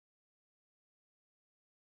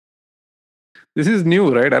This is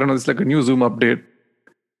new, right? I don't know. It's like a new Zoom update.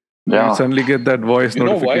 Yeah. You suddenly get that voice You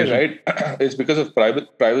know notification. why, right? It's because of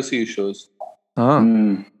privacy issues.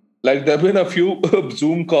 Mm. Like there have been a few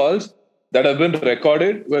Zoom calls that have been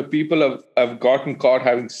recorded where people have gotten caught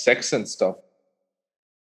having sex and stuff.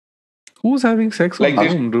 Who's having sex Like on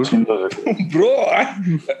they- Zoom, dude? Seen the- Bro,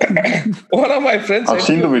 one of my friends I've sent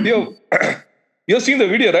seen me a the video. You've seen the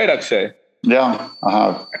video, right, Akshay? Yeah, I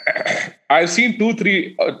have. I've seen two,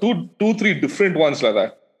 three different ones like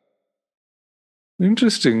that.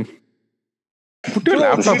 Interesting. Put your Bro,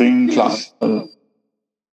 laptop.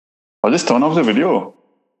 I'll just turn off the video.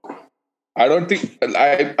 I don't think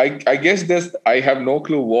I guess I have no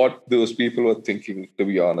clue what those people were thinking, to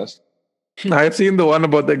be honest. I've seen the one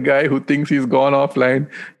about the guy who thinks he's gone offline.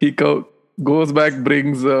 He goes back,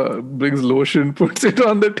 brings lotion, puts it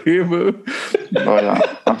on the table. Oh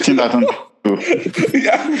yeah, I've seen that one too.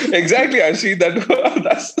 Yeah, exactly. I see that.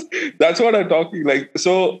 That's what I'm talking. Like,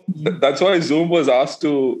 so that's why Zoom was asked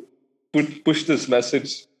to push this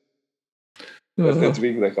message that's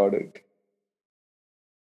being recorded.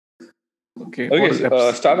 Okay. what is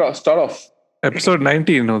Okay, start off. episode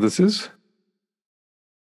 19. No, this is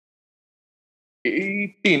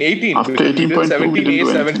 18. After We did 18.2, 17A, we didn't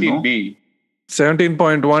do anything, 17B.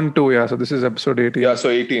 17.12. Yeah, so this is episode 18. Yeah, so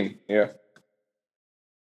 18. Yeah.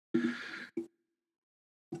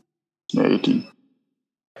 Yeah, 18.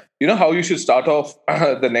 You know how you should start off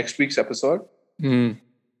the next week's episode? Mm.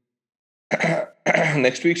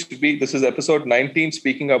 Next week should be, this is episode 19,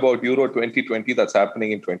 speaking about Euro 2020 that's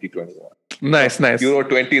happening in 2021. Nice. Euro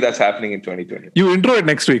 20 that's happening in 2020. You intro it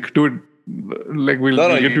next week, dude. Like we'll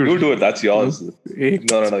No, get you do it. That's yours. Hey,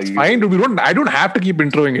 No. it's fine, dude. I don't have to keep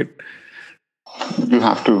introing it. You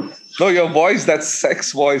have to. No, your voice, that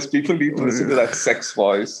sex voice. People need to listen to that sex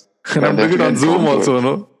voice. And I'm doing it on Zoom also,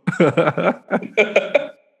 no?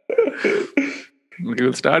 Okay,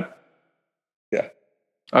 we'll start. Yeah.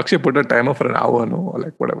 Actually, put a timer for an hour, no? Or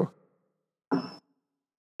like whatever.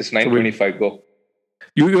 It's 9:25. Go.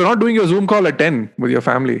 You're not doing your Zoom call at 10 with your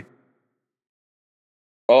family.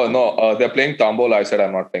 Oh, no. They're playing Tombola. I said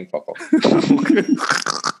I'm not playing fuck off. Okay.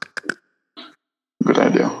 Good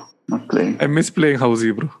idea. Not playing. I miss playing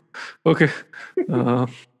housey, bro. Okay.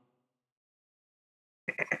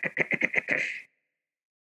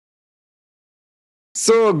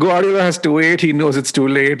 So Guardiola has to wait. He knows it's too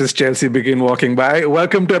late as Chelsea begin walking by.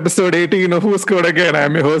 Welcome to episode 18 of Who Scored Again.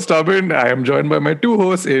 I'm your host, Abin. I am joined by my two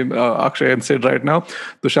hosts in Akshay and Sid right now.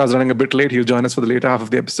 Tushar's running a bit late. He'll join us for the later half of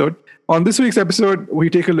the episode. On this week's episode, we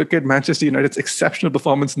take a look at Manchester United's exceptional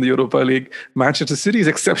performance in the Europa League, Manchester City's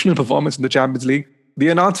exceptional performance in the Champions League, the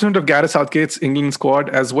announcement of Gareth Southgate's England squad,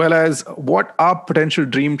 as well as what our potential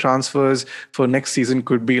dream transfers for next season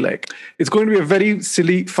could be like. It's going to be a very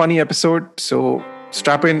silly, funny episode, so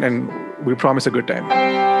strap in and we promise a good time.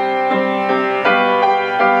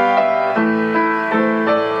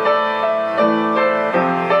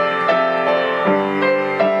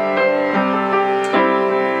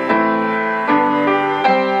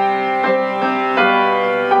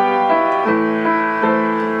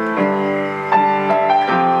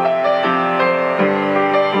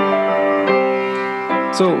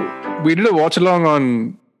 So we did a watch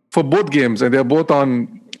along for both games, and they're both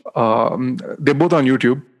on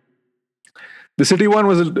YouTube. The City one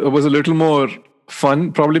was a little more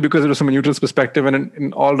fun, probably because it was from a neutral perspective and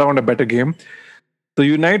an all-round a better game. The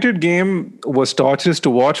United game was torturous to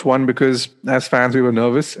watch, one because as fans we were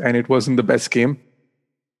nervous and it wasn't the best game.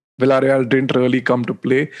 Villarreal didn't really come to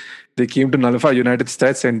play. They came to nullify United's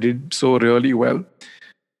threats and did so really well.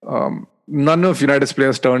 None of United's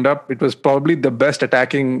players turned up. It was probably the best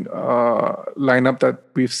attacking lineup that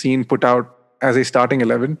we've seen put out as a starting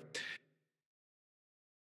 11.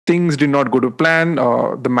 Things did not go to plan.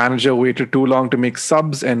 The manager waited too long to make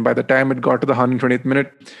subs, and by the time it got to the 120th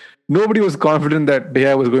minute, nobody was confident that De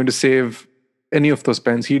Gea was going to save any of those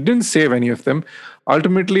pens. He didn't save any of them.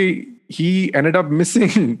 Ultimately, he ended up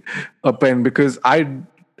missing a pen because I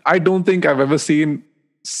don't think I've ever seen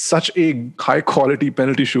such a high-quality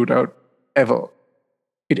penalty shootout ever.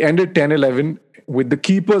 It ended 10-11 with the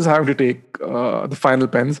keepers having to take the final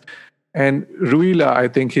pens. And Ruila, I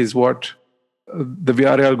think, is what the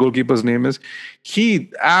Villarreal goalkeeper's name is. He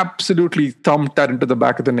absolutely thumped that into the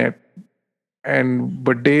back of the net.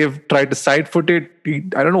 But Dave tried to side foot it.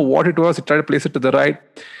 I don't know what it was. He tried to place it to the right.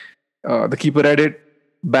 The keeper read it.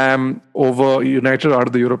 Bam, over. United out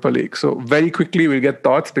of the Europa League. So very quickly we'll get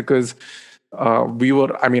thoughts because I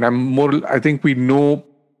think we know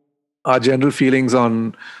our general feelings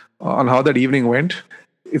on how that evening went.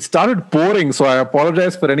 it started pouring, so I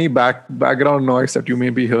apologize for any background noise that you may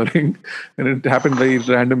be hearing, and it happened very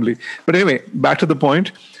randomly. But anyway, back to the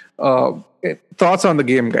point. Thoughts on the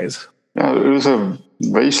game, guys? Yeah, it was a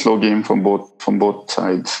very slow game from both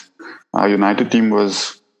sides. Our United team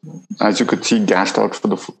was, as you could see, gassed out for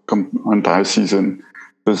the entire season.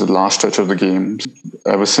 It was the last stretch of the game.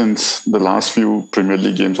 Ever since the last few Premier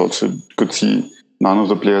League games, also could see none of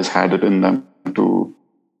the players had it in them to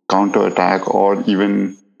counter attack or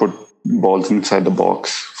even put balls inside the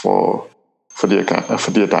box for the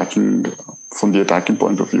attacking from the attacking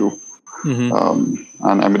point of view. And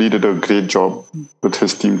Emery did a great job with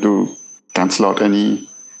his team to cancel out any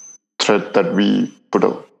threat that we put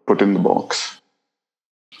in the box.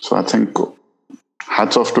 So I think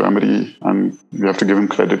hats off to Emery, and we have to give him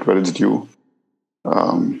credit where it's due.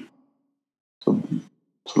 So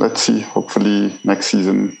let's see. Hopefully next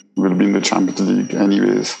season we'll be in the Champions League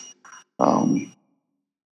anyways. And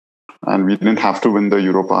we didn't have to win the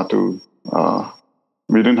Europa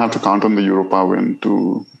we didn't have to count on the Europa win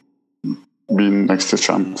to be next to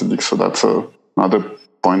Champions League. So that's another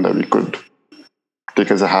point that we could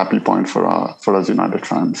take as a happy point for us United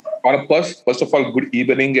fans. First of all, good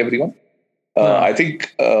evening, everyone. I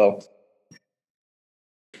think on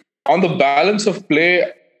the balance of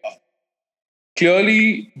play,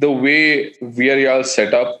 clearly the way Villarreal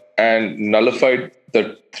set up and nullified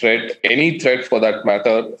the threat, any threat for that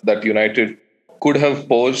matter, that United could have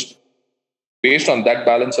posed. Based on that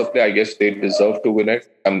balance of play, I guess they deserve to win it.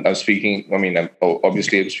 I'm speaking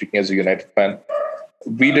as a United fan.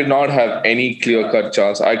 We did not have any clear-cut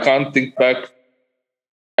chance. I can't think back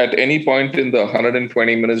at any point in the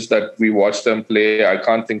 120 minutes that we watched them play. I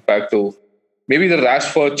can't think back to maybe the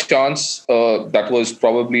Rashford chance. That was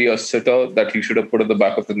probably a sitter that he should have put at the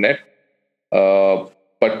back of the net.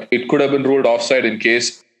 But it could have been ruled offside in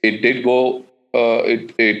case it did go.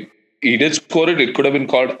 He did score it. It could have been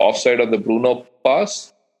called offside on the Bruno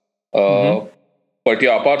pass. But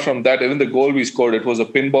yeah, apart from that, even the goal we scored, it was a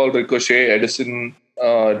pinball ricochet. Edison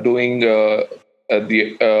doing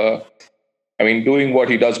what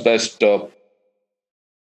he does best,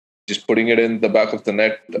 just putting it in the back of the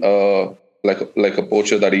net like a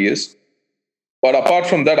poacher that he is. But apart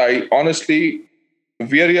from that, I honestly,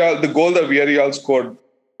 the goal that Villarreal scored,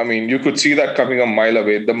 I mean, you could see that coming a mile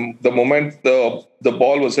away. The moment the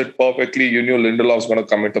ball was hit perfectly, you knew Lindelof's going to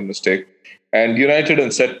commit a mistake. And United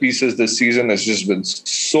in set pieces this season has just been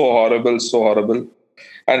so horrible.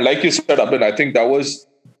 And like you said, Abin, I think that was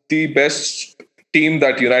the best team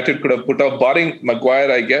that United could have put up, barring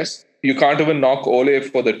Maguire, I guess. You can't even knock Ole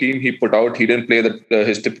for the team he put out. He didn't play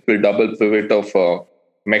his typical double pivot of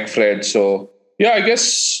McFred. So yeah, I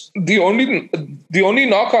guess the only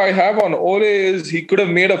knock I have on Ole is he could have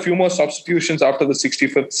made a few more substitutions after the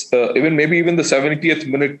 65th, even the 70th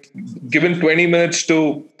minute, given 20 minutes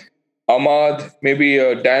to Ahmad, maybe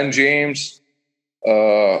Dan James.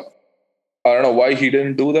 I don't know why he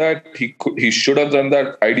didn't do that. He should have done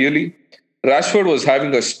that ideally. Rashford was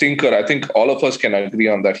having a stinker. I think all of us can agree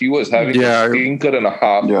on that. He was having a stinker and a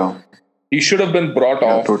half. Yeah. He should have been brought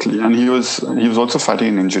off. Totally. And he was also fighting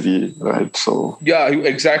an injury, right? So yeah,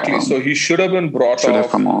 exactly. So he should have been brought off. Should have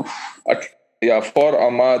come off. For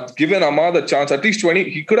Ahmad. Given Ahmad a chance, at least 20.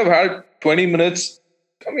 He could have had 20 minutes.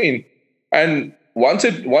 I mean, and once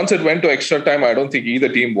it went to extra time, I don't think either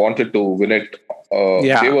team wanted to win it.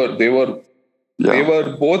 They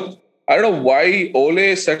were both. I don't know why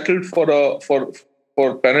Ole settled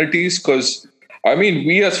for penalties, because I mean,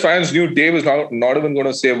 we as fans knew Dave is not even going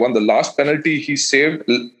to save one. The last penalty he saved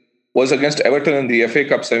was against Everton in the FA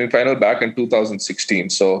Cup semi-final back in 2016.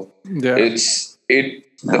 So I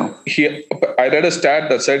read a stat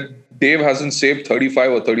that said Dave hasn't saved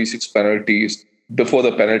 35 or 36 penalties before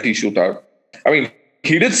the penalty shootout. I mean,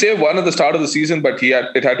 he did save one at the start of the season, but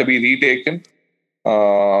it had to be retaken.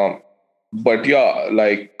 But yeah,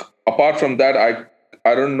 like apart from that,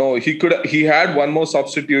 I don't know. He had one more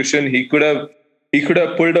substitution. He could have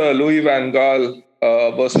pulled a Louis van Gaal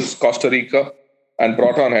versus Costa Rica and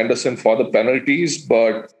brought on Henderson for the penalties,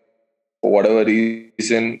 but for whatever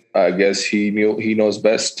reason, I guess he knows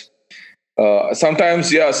best.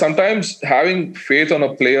 Sometimes having faith on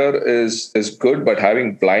a player is good, but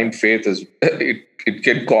having blind faith it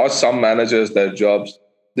can cost some managers their jobs.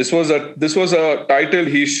 This was a title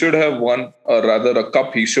he should have won, or rather a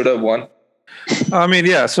cup he should have won. I mean,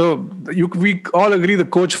 yeah. So we all agree the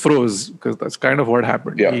coach froze, because that's kind of what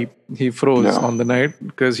happened. Yeah. He froze on the night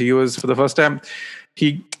because he was, for the first time,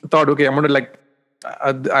 he thought, okay, I'm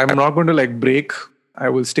not going to break. I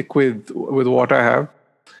will stick with what I have.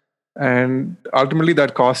 And ultimately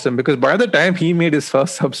that cost him, because by the time he made his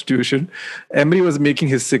first substitution, Emery was making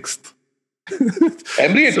his sixth.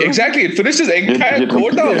 Emery, exactly. It finished his entire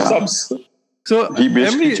quota of subs. So he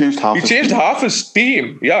basically Emery changed half. He changed half his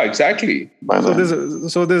team. Yeah, exactly.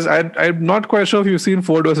 So there's. I'm not quite sure if you've seen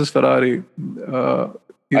Ford versus Ferrari. I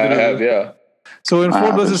have, yeah. So in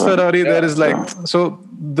Ford versus Ferrari, there is like so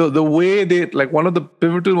the way they like one of the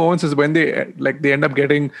pivotal moments is when they end up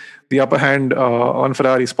getting the upper hand on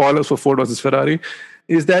Ferrari. Spoilers for Ford versus Ferrari,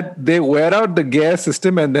 is that they wear out the gear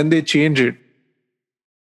system and then they change it.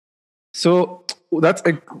 So that's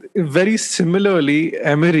very similarly,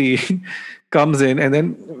 Emery comes in and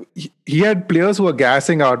then he had players who were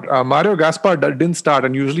gassing out. Mario Gaspar didn't start,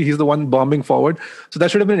 and usually he's the one bombing forward. So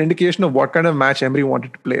that should have been an indication of what kind of match Emery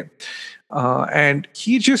wanted to play. And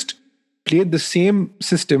he just played the same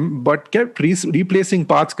system but kept replacing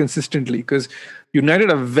parts consistently, because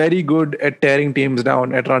United are very good at tearing teams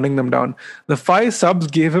down, at running them down. The 5 subs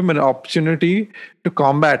gave him an opportunity to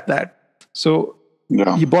combat that. So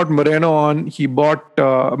he bought Moreno on. He bought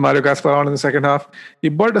Mario Gaspar on in the second half. He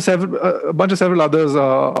bought a bunch of several others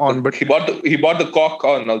on. But he bought the Cock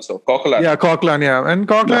on also. Coquelin. Yeah, Coquelin. Yeah, and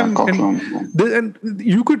Coquelin. And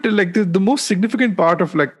you could tell, like, the most significant part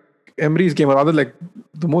of like Emery's game, or rather like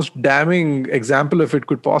the most damning example of it,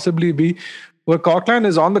 could possibly be where Coquelin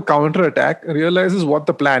is on the counter attack, realizes what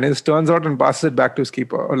the plan is, turns out and passes it back to his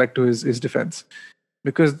keeper, or like to his defense,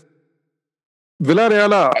 because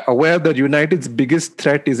Villarreal are aware that United's biggest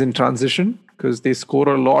threat is in transition, because they score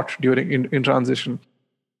a lot during in transition.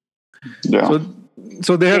 Yeah.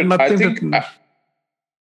 So they had nothing.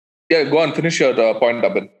 Yeah, go on, finish your point,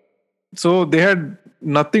 Abin. So they had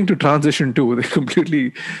nothing to transition to. They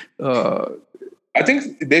completely. I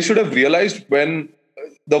think they should have realized when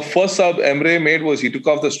the first sub Emery made was he took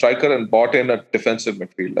off the striker and bought in a defensive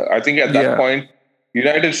midfielder. I think at that point,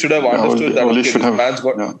 United should have understood that this man's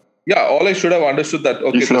got. Yeah, Ole should have understood that.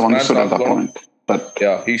 Okay, he should have understood at that point. But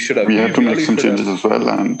he should have. We had to make some changes as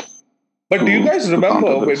well. But do you guys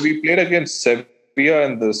remember when we played against Sevilla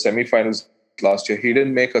in the semi-finals last year? He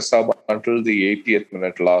didn't make a sub until the 80th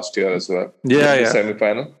minute last year as well. Yeah. The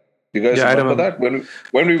semi-final. Do you guys remember that?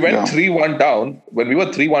 When we went 3-1 down, when we were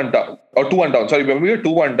 3-1 down, or 2-1 down, sorry, when we were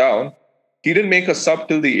 2-1 down, he didn't make a sub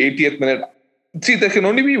till the 80th minute. See, there can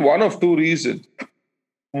only be one of two reasons.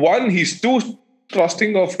 One, he's too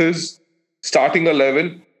trusting of his starting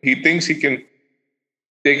 11. He thinks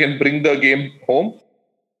they can bring the game home.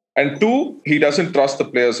 And 2, he doesn't trust the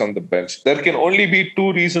players on the bench. There can only be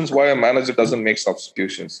 2 reasons why a manager doesn't make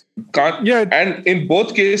substitutions. And in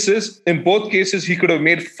both cases, he could have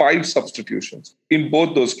made 5 substitutions in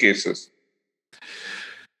both those cases.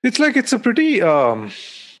 It's like, it's a pretty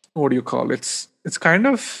what do you call it? It's kind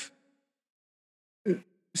of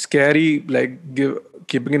scary, like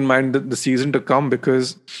keeping in mind the season to come,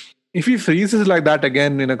 because if he freezes like that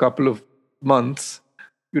again in a couple of months,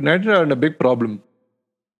 United are in a big problem.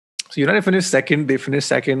 So United finished second. They finished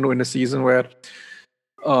second in a season where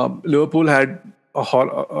Liverpool had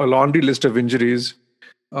a laundry list of injuries.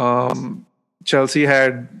 Chelsea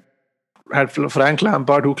had Frank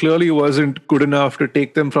Lampard, who clearly wasn't good enough to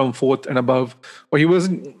take them from 4th and above. Or he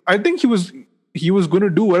wasn't. I think he was going to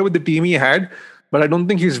do well with the team he had, but I don't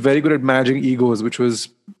think he's very good at managing egos, which was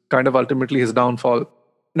kind of ultimately his downfall.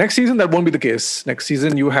 Next season, that won't be the case. Next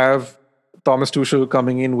season, you have Thomas Tuchel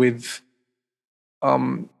coming in with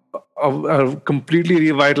a completely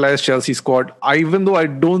revitalized Chelsea squad, even though I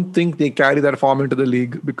don't think they carry that form into the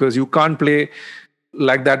league, because you can't play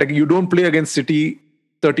like that. You don't play against City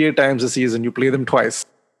 38 times a season. You play them twice.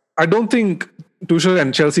 I don't think Tuchel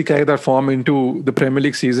and Chelsea carry that form into the Premier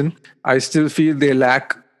League season. I still feel they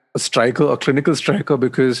lack a striker, a clinical striker,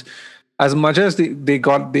 because as much as they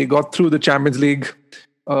got through the Champions League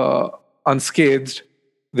unscathed,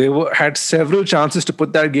 they had several chances to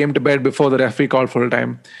put that game to bed before the referee called full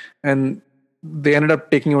time. And they ended up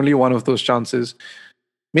taking only one of those chances.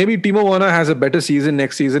 Maybe Timo Werner has a better season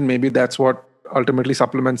next season. Maybe that's what ultimately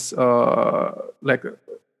supplements that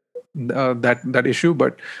issue.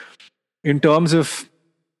 But in terms of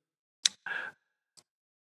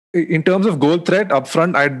goal threat up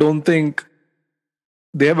front, I don't think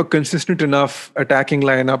they have a consistent enough attacking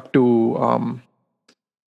lineup to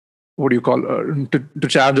to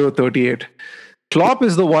charge over 38. Klopp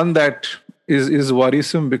is the one that is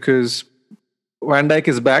worrisome, because Van Dijk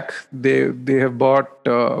is back. They have bought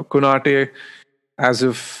Konate as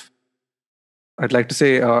of, I'd like to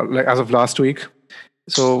say, as of last week.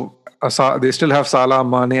 So they still have Salah,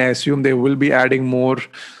 Mane. I assume they will be adding more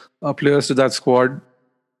players to that squad.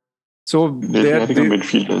 So they're adding a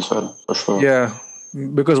midfielder as well, for sure. Yeah.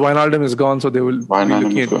 because Wijnaldum is gone, so they will be Wijnaldum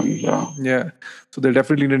looking is at going, yeah. yeah. So they'll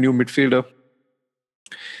definitely need a new midfielder.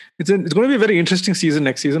 It's going to be a very interesting season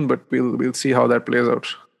next season, but we'll see how that plays out.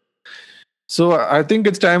 So I think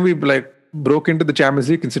it's time we broke into the Champions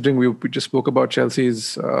League, considering we just spoke about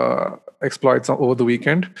Chelsea's exploits over the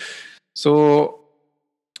weekend. So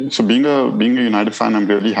being a United fan, I'm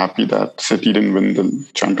really happy that City didn't win the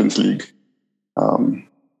Champions League.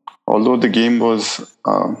 Although the game was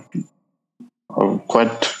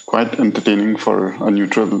quite entertaining from a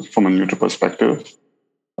neutral perspective.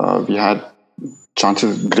 We had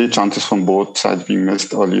great chances from both sides being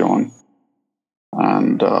missed early on,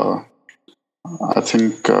 and I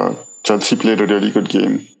think Chelsea played a really good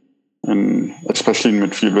game, especially in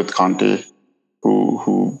midfield with Kante,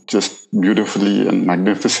 who just beautifully and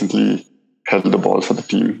magnificently held the ball for the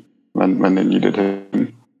team when they needed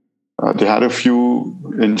him. They had a few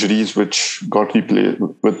injuries which got replaced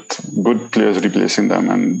with good players replacing them,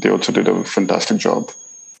 and they also did a fantastic job.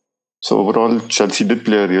 So overall, Chelsea did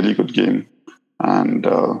play a really good game, and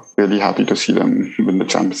really happy to see them win the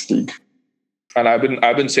Champions League. And I've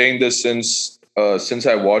been saying this since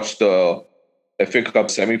I watched the FA Cup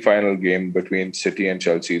semi-final game between City and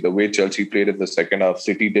Chelsea. The way Chelsea played in the second half,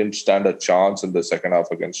 City didn't stand a chance in the second half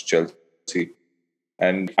against Chelsea.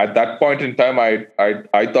 And at that point in time,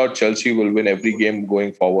 I thought Chelsea will win every game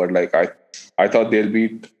going forward. Like I thought they'll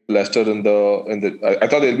beat Leicester I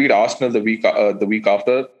thought they'll beat Arsenal the week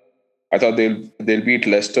after. I thought they'll beat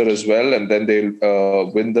Leicester as well, and then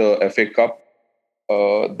they'll win the FA Cup.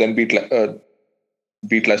 Then beat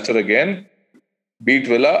Leicester again, beat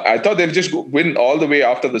Villa. I thought they'll just win all the way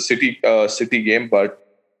after the City game, but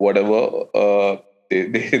whatever.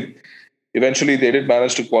 They eventually they did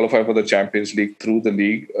manage to qualify for the Champions League through the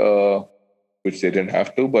league, which they didn't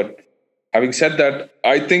have to. But having said that,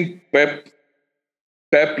 I think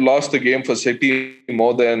Pep lost the game for City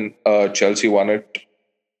more than Chelsea won it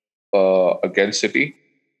against City.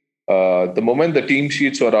 The moment the team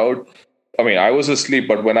sheets were out, I mean, I was asleep,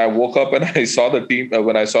 but when I woke up and I saw the team,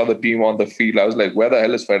 on the field, I was like, "Where the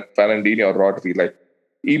hell is Fernandinho or Rodri?" Like,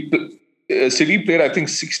 City played, I think,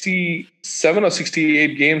 67 or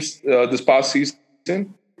 68 games this past season,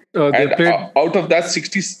 and out of that,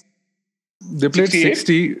 60. They played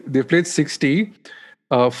 60. They played 60.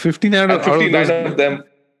 59 of them.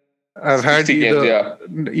 I've had either.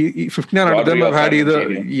 Games, 59 out of them I've had either.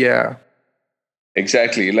 Yeah.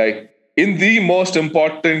 Exactly. Like, in the most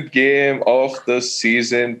important game of the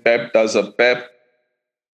season, Pep does a Pep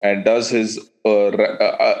and does his.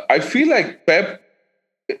 I feel like Pep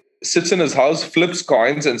sits in his house, flips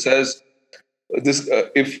coins, and says, "This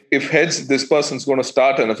if heads, this person's going to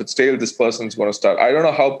start, and if it's tail, this person's going to start." I don't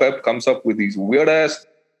know how Pep comes up with these weird ass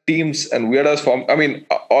teams and weird ass form. I mean,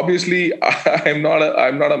 obviously, I'm not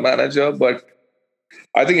a manager, but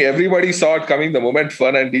I think everybody saw it coming the moment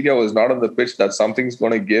Fernandinho was not on the pitch that something's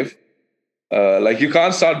going to give. Like, you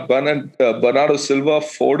can't start Bernardo Silva,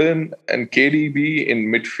 Foden, and KDB in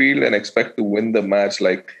midfield and expect to win the match.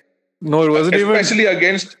 Like, no, it wasn't especially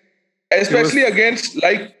against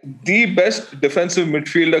like the best defensive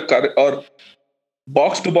midfielder or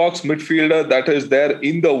box-to-box midfielder that is there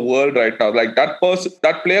in the world right now. Like, that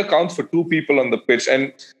player counts for two people on the pitch,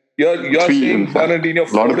 and you're saying Fernandinho,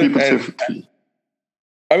 Foden, a lot of people say for three.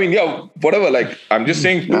 I mean, yeah, whatever. Like, I'm just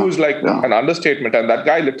saying two is like an understatement, and that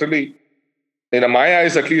guy literally, in my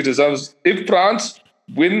eyes at least, deserves. If France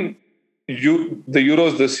win the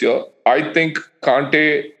Euros this year, I think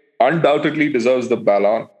Kante undoubtedly deserves the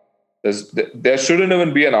Ballon. There shouldn't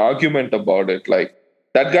even be an argument about it. Like,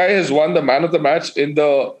 that guy has won the man of the match in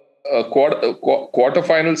the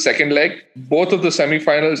quarterfinals, second leg, both of the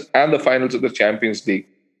semifinals and the finals of the Champions League.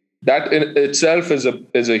 That in itself is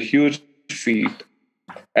a huge feat,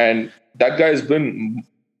 and that guy has been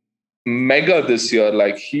mega this year.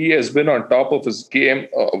 Like, he has been on top of his game.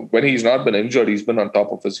 When he's not been injured, he's been on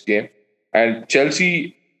top of his game. And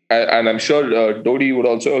Chelsea, and I'm sure Dodi would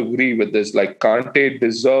also agree with this, like, Kante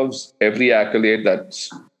deserves every accolade that's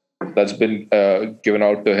been given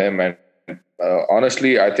out to him. And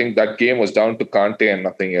honestly, I think that game was down to Kante and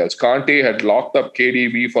nothing else. Kante had locked up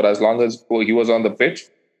KDB for as long as he was on the pitch.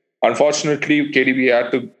 Unfortunately, KDB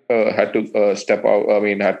had to step out. I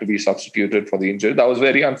mean, had to be substituted for the injury. That was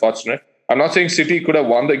very unfortunate. I'm not saying City could have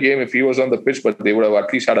won the game if he was on the pitch, but they would have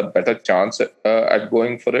at least had a better chance at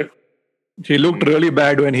going for it. He looked really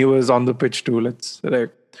bad when he was on the pitch too.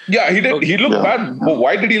 Yeah, he did. He looked bad. But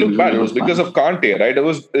why did he look bad? It was because of Kante, right?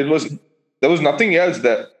 There was nothing else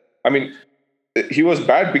there. I mean, he was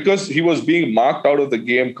bad because he was being marked out of the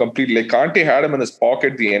game completely. Like, Kante had him in his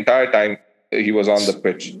pocket the entire time he was on the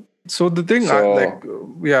pitch. So the thing,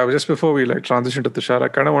 just before we transition to Tushar, I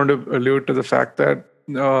kind of want to allude to the fact that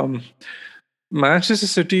Manchester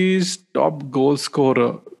City's top goal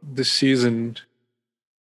scorer this season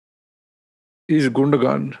is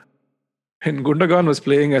Gundogan. And Gundogan was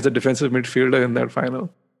playing as a defensive midfielder in that final.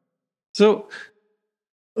 So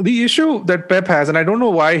the issue that Pep has, and I don't know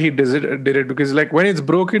why he did it, because when it's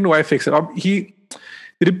broken, why fix it? He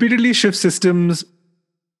repeatedly shifts systems.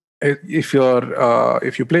 If you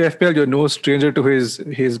play FPL, you're no stranger to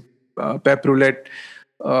his Pep roulette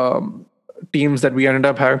teams that we ended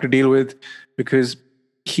up having to deal with, because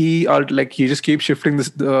he just keeps shifting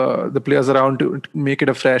the players around to make it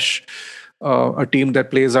a team that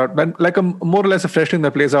plays out more or less a fresh team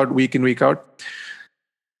that plays out week in, week out.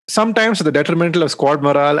 Sometimes to the detrimental of squad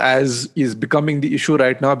morale, as is becoming the issue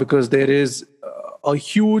right now, because there is a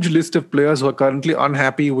huge list of players who are currently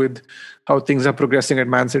unhappy with how things are progressing at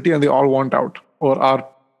Man City, and they all want out, or are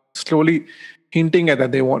slowly hinting at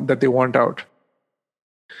that they want out.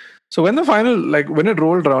 So when the final, when it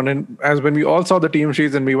rolled around, and as when we all saw the team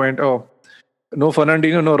sheets and we went, oh, no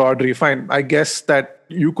Fernandinho, no Rodri, fine. I guess that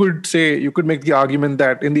you could make the argument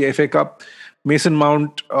that in the FA Cup, Mason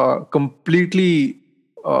Mount completely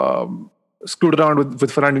screwed around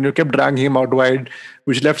with Fernandinho, kept dragging him out wide,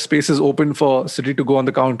 which left spaces open for City to go on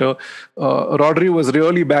the counter. Rodri was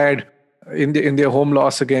really bad in their home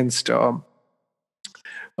loss against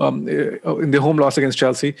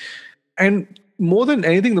Chelsea, and more than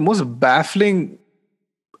anything, the most baffling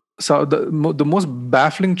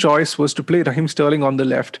choice was to play Raheem Sterling on the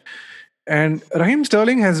left. And Raheem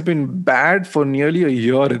Sterling has been bad for nearly a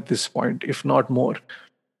year at this point, if not more.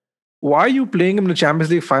 Why are you playing him in the Champions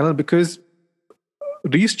League final? Because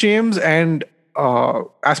Reece James and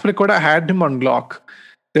Aspilicueta had him on lock.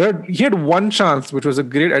 He had one chance, which was a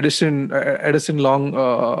great Edison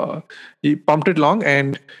Long. He pumped it long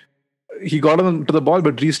and he got on to the ball,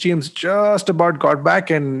 but Reece James just about got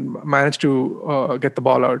back and managed to get the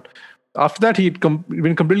ball out. After that, he'd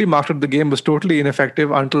been completely marked out of the game, was totally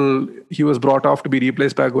ineffective until he was brought off to be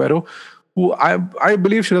replaced by Aguero, who I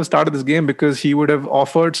believe should have started this game because he would have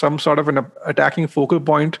offered some sort of an attacking focal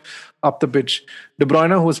point up the pitch. De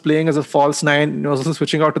Bruyne, who was playing as a false nine, was also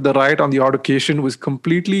switching out to the right on the odd occasion, was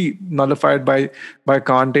completely nullified by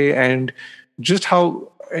Kante, and just how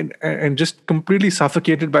and just completely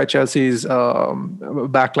suffocated by Chelsea's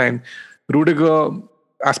backline. Rudiger,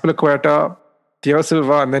 Aspilicueta, Thiago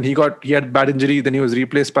Silva, and then he had bad injury. Then he was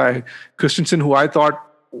replaced by Christensen, who I thought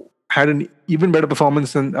had an even better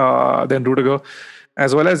performance than Rudiger,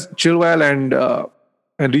 as well as Chilwell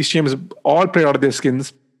and Reece James all played out of their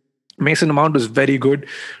skins. Mason Mount was very good.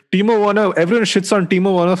 Timo Werner, everyone shits on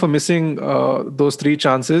Timo Werner for missing those 3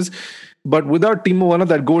 chances, but without Timo Werner,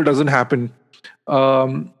 that goal doesn't happen.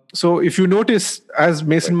 So if you notice, as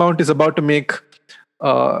Mason Mount is about to make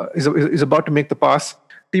the pass,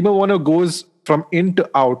 Timo Werner goes from in to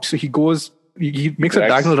out. So he makes a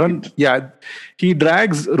diagonal run. Yeah, he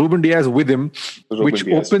drags Ruben Diaz with him, which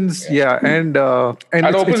opens and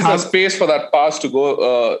opens the space for that pass to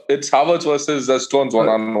go. It's Havertz versus Stones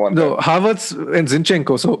one-on-one. No, Havertz and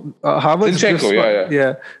Zinchenko. So Havertz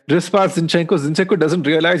drifts past Zinchenko. Zinchenko doesn't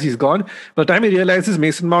realize he's gone. By the time he realizes,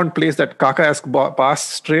 Mason Mount plays that Kaka-esque pass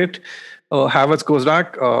straight. Havertz goes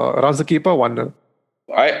back, runs the keeper, 1-0.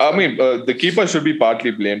 I mean, the keeper should be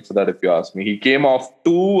partly blamed for that, if you ask me. He came off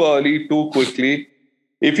too early, too quickly.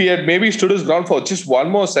 If he had maybe stood his ground for just one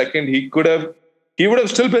more second, he would have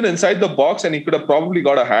still been inside the box, and he could have probably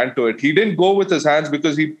got a hand to it. He didn't go with his hands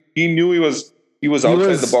because he knew he was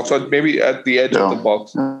outside the box, or maybe at the edge of the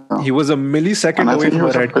box. Yeah. He was a millisecond away from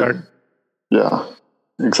a red card. Yeah.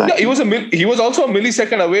 Exactly. Yeah, he was also a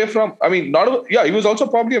millisecond away from. I mean, he was also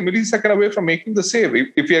probably a millisecond away from making the save.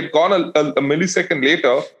 If he had gone a millisecond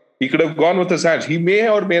later, he could have gone with his hands. He may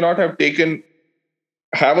or may not have taken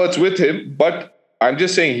Havertz with him, but I'm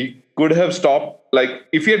just saying he could have stopped. Like,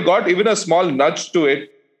 if he had got even a small nudge to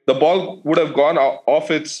it, the ball would have gone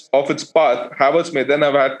off its path. Havertz may then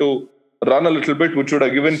have had to run a little bit, which would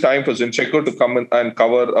have given time for Zinchenko to come in and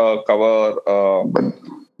cover.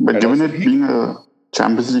 But given it being a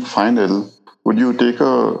Champions League final, would you take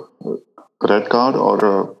a red card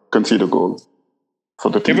or concede a goal for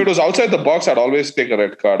the team? If it was outside the box, I'd always take a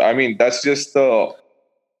red card. I mean, that's just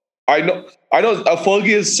I know.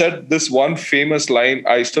 Fergie has said this one famous line.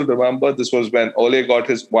 I still remember. This was when Ole got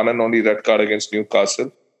his one and only red card against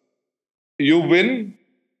Newcastle. You win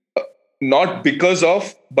not because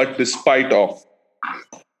of, but despite of.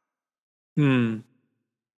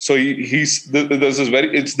 So there's this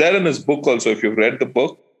it's there in his book also. If you've read the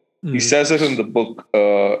book, he says it in the book,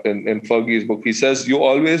 in Fergie's book. He says you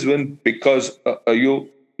always win because you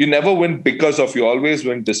you never win because of, you always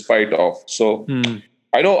win despite of. So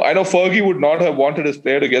I know Fergie would not have wanted his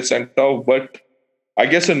player to get sent off, but I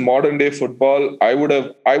guess in modern day football, I would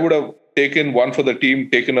have taken one for the team,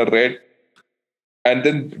 taken a red, and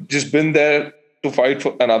then just been there to fight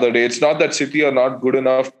for another day. It's not that City are not good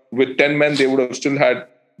enough. With 10 men, they would have still had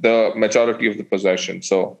the majority of the possession.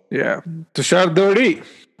 So yeah, Tushar Dodi,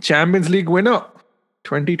 Champions League winner,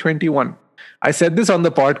 2021. I said this on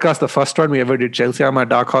the podcast, the first one we ever did. Chelsea are my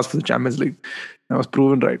dark horse for the Champions League. I was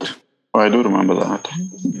proven right. Oh, I do remember that.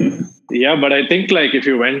 Yeah, but I think like if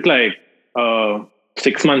you went like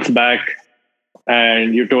 6 months back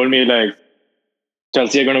and you told me like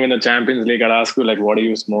Chelsea are going to win the Champions League, I'd ask you like, what are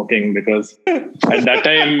you smoking? Because at that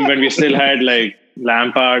time when we still had like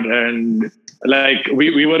Lampard and like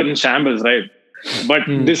we were in shambles, right? But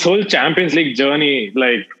this whole Champions League journey,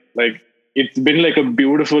 like it's been like a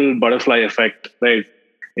beautiful butterfly effect, right?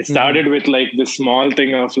 It started with like this small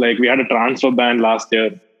thing of like we had a transfer ban last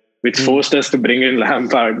year, which forced us to bring in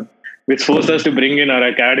Lampard, which forced us to bring in our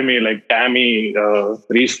academy like Tammy,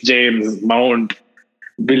 Reece James, Mount,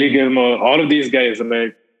 Billy Gilmore, all of these guys,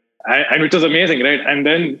 right? And which was amazing, right? And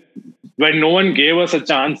then when no one gave us a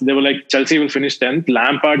chance, they were like, Chelsea will finish 10th.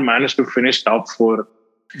 Lampard managed to finish top 4,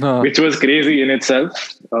 which was crazy in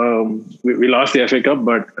itself. We lost the FA Cup,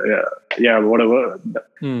 but yeah, whatever.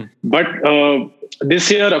 But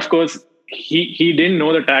this year, of course, he didn't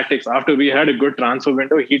know the tactics. After we had a good transfer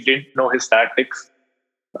window, he didn't know his tactics.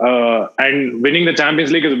 And winning the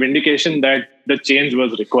Champions League is a vindication that the change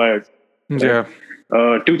was required. Right? Yeah.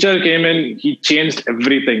 Tuchel came in, he changed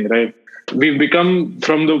everything, right? We've become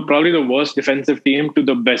from probably the worst defensive team to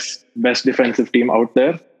the best defensive team out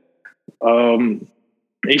there.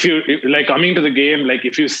 If like coming to the game, like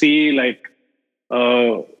if you see like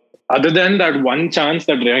other than that one chance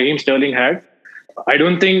that Raheem Sterling had, I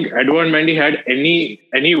don't think Edouard Mendy had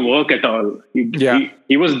any work at all.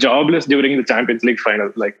 He was jobless during the Champions League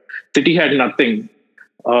final. Like City had nothing.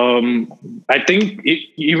 I think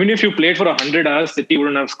even if you played for 100 hours, City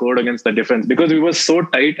wouldn't have scored against the defense because we were so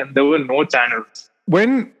tight and there were no channels.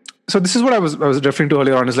 So this is what I was referring to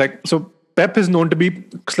earlier on. Is like, so Pep is known to be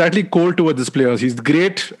slightly cold towards his players. He's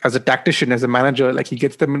great as a tactician, as a manager. Like he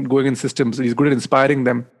gets them going in systems. He's good at inspiring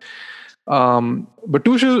them. But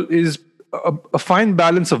Tuchel is a fine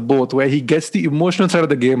balance of both, where he gets the emotional side of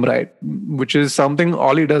the game right, which is something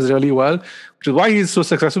Oli does really well, which is why he's so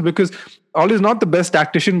successful, because Oli is not the best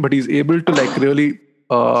tactician, but he's able to like really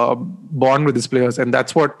bond with his players, and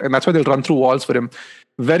that's why they'll run through walls for him.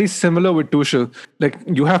 Very similar with Tuchel. Like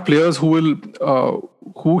you have players who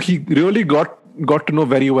he really got to know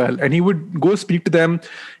very well, and he would go speak to them,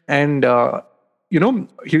 and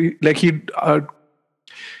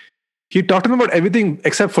he talked to them about everything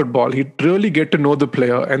except football. He'd really get to know the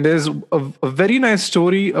player. And there's a very nice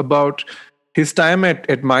story about his time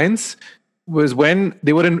at Mainz, was when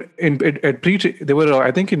they were in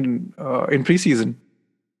preseason,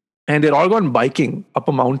 and they'd all gone biking up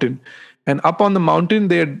a mountain. And up on the mountain,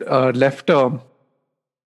 they had left a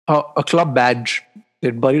club badge.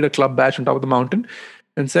 They'd buried a club badge on top of the mountain,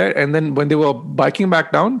 and then when they were biking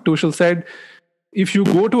back down, Tuchel said, "If you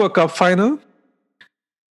go to a cup final,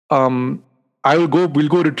 we'll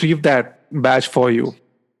go retrieve that badge for you."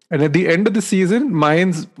 And at the end of the season,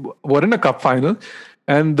 Mainz were in a cup final,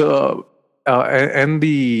 and the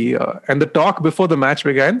talk before the match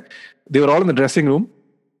began, they were all in the dressing room,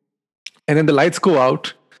 and then the lights go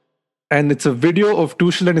out, and it's a video of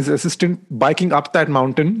Tuchel and his assistant biking up that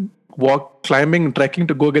mountain, climbing, trekking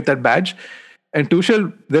to go get that badge. And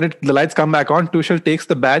Tuchel, the lights come back on. Tuchel takes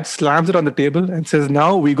the badge, slams it on the table, and says,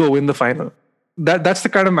 "Now we go win the final." That's the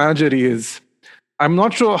kind of manager he is. I'm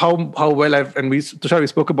not sure how well Tushar, we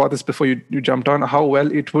spoke about this before you jumped on, how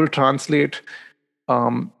well it will translate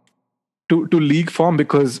to league form,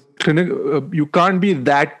 because you can't be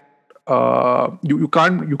that you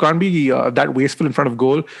can't be that wasteful in front of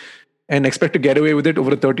goal and expect to get away with it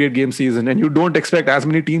over a 38 game season. And you don't expect as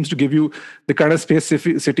many teams to give you the kind of space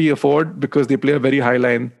City afford, because they play a very high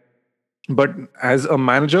line. But as a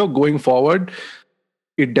manager going forward,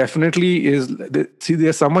 it definitely is.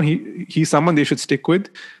 There's someone he's someone they should stick with,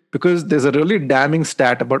 because there's a really damning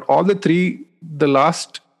stat about all the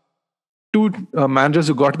last two managers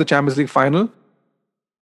who got to the Champions League final.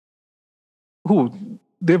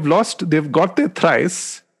 They've got there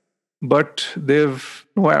thrice, but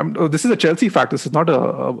this is a Chelsea fact. This is not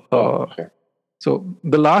okay. So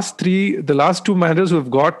the last two managers who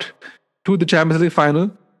have got to the Champions League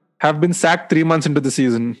final have been sacked 3 months into the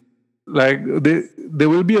season. Like there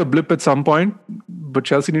will be a blip at some point, but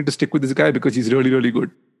Chelsea need to stick with this guy because he's really, really good.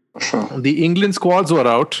 Sure. The England squads were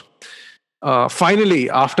out. finally,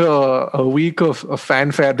 after a week of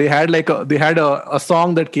fanfare, they had a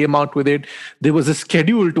song that came out with it. There was a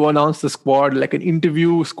schedule to announce the squad, like an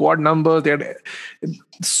interview, squad numbers. They had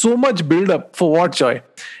so much build up for what, Joy.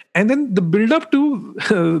 And then the build up to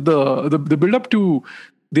the build up to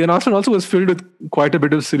the announcement also was filled with quite a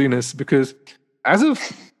bit of silliness, because as of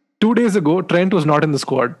 2 days ago, Trent was not in the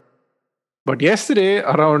squad, but yesterday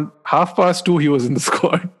around 2:30 he was in the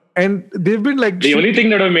squad. And they've been like, the only thing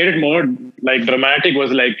that would have made it more like dramatic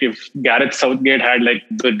was like if Gareth Southgate had like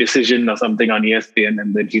the decision or something on ESPN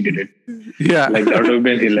and then he did it. yeah, Like that would have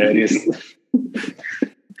been hilarious.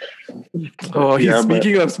 oh, he's Yeah, but-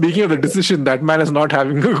 speaking of the decision, that man is not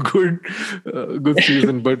having a good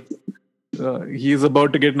season, but he is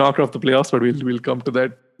about to get knocked off the playoffs. But we'll come to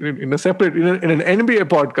that in a separate in an NBA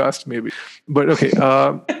podcast maybe. But okay,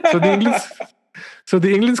 so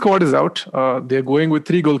the England squad is out. They're going with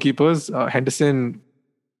 3 goalkeepers: Henderson,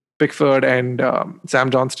 Pickford, and Sam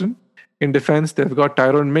Johnston. In defense, they've got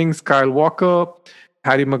Tyrone Mings, Kyle Walker,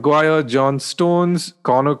 Harry Maguire, John Stones,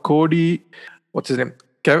 Connor Cody, what's his name?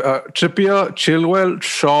 Trippier, Chilwell,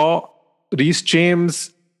 Shaw, Reece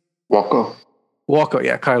James, Walker.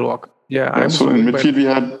 yeah, Kyle Walker. Yeah, Yeah, so in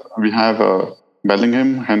midfield we have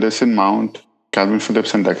Bellingham, Henderson, Mount, Calvin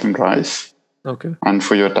Phillips, and Declan Rice. Okay. And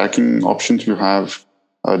for your attacking options, you have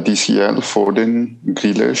DCL, Foden,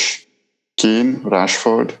 Grealish, Kane,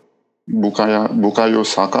 Rashford, Bukayo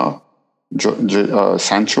Saka,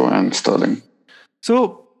 Sancho, and Sterling.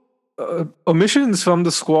 So, omissions from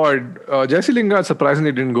the squad. Jesse Lingard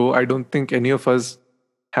surprisingly didn't go. I don't think any of us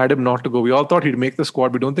had him not to go. We all thought he'd make the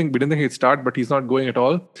squad. We didn't think he'd start, but he's not going at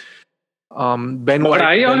all. Ben But White.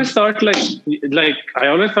 I always thought you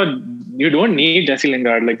don't need Jesse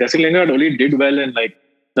Lingard. Like Jesse Lingard only did well in like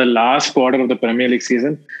the last quarter of the Premier League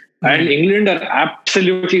season. And England are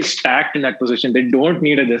absolutely stacked in that position. They don't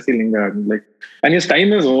need a Jesse Lingard. Like, and his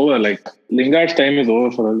time is over. Like Lingard's time is over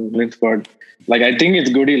for the England squad. Like I think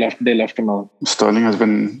it's good they left him out. Sterling has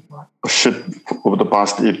been a shit over the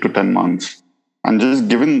past 8 to 10 months. And just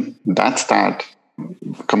given that stat,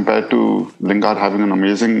 compared to Lingard having an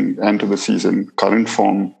amazing end to the season, current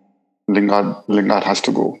form, Lingard has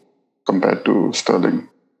to go compared to Sterling.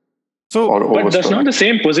 So, But that's not the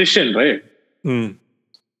same position, right?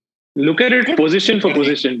 Look at it position for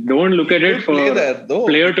position. Don't look at it for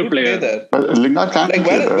player to player. But Lingard can't Like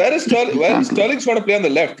play there. where is Sterling? He can't play. Sterling's going to play on the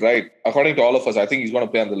left, right? According to all of us, I think he's going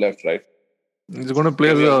to play on the left, right? he's going to play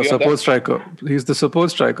as a support striker. He's the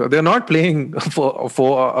support striker. They're not playing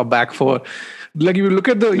for a back four. Like if you look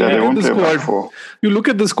at the squad, you look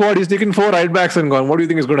at the squad. He's taken 4 right backs and gone. What do you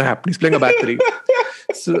think is going to happen? He's playing a back 3.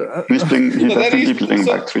 So, He's definitely playing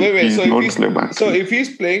back 3. Wait, he's so known to play back 3. So if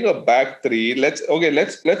he's playing a back 3, let's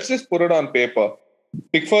just put it on paper.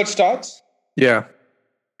 Pickford starts, yeah.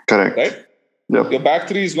 Correct. right? Yep. Your back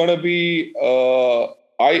 3 is going to be.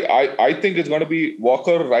 I think it's going to be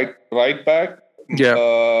Walker right back.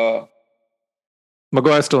 Yeah.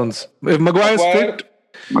 Maguire Stones. If Maguire's fit,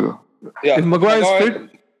 if Maguire's fit,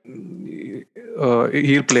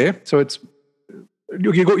 he'll play. So it's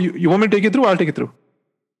you want me to take it through? I'll take it through.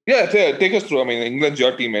 Yeah, take us through. I mean, England's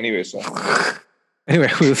your team anyway, so. Anyway,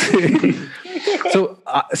 we'll see.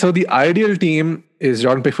 So the ideal team is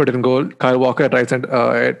Jordan Pickford in goal, Kyle Walker at right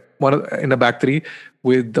center, in a back 3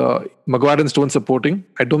 with Maguire and Stones supporting.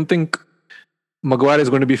 I don't think Maguire is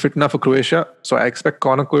going to be fit enough for Croatia, so I expect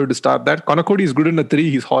Connor Cody to start that. Connor Cody is good in a 3,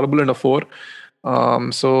 he's horrible in a 4.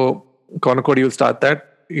 So Connor Cody will start that.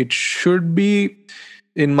 It should be,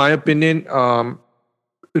 in my opinion, Trent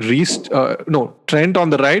on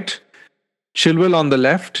the right, Chilwell on the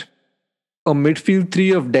left, a midfield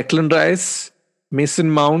 3 of Declan Rice, Mason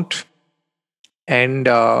Mount, and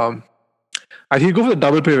I think go for the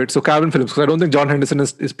double pivot. So Calvin Phillips, because I don't think John Henderson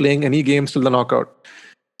is playing any games till the knockout.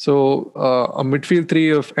 So a midfield 3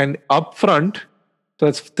 of, and up front, so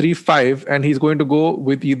that's 3-5, and he's going to go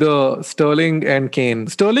with either Sterling and Kane.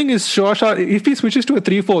 Sterling is sure if he switches to a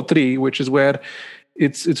 3-4-3, which is where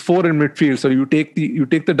it's 4 in midfield. So you take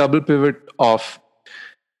the double pivot off.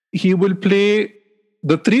 He will play.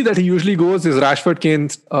 The 3 that he usually goes is Rashford, Kane,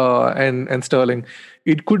 and Sterling.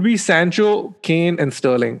 It could be Sancho, Kane, and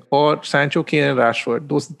Sterling, or Sancho, Kane, and Rashford.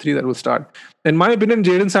 Those are the 3 that will start. In my opinion,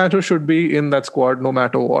 Jadon Sancho should be in that squad no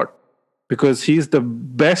matter what, because he's the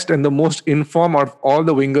best and the most informed of all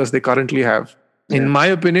the wingers they currently have. In my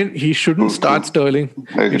opinion, he shouldn't start Sterling.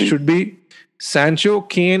 It should be Sancho,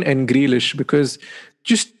 Kane, and Grealish, because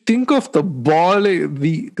just think of the ball,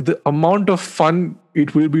 the amount of fun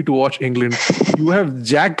it will be to watch England. You have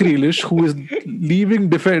Jack Grealish, who is leaving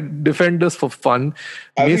defenders for fun.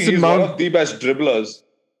 I think he's one of the best dribblers.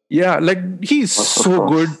 Yeah, like he's so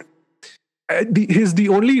good. the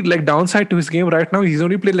only like downside to his game right now. He's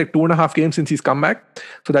only played like 2.5 games since he's come back,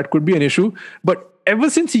 so that could be an issue. But ever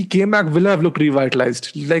since he came back, Villa have looked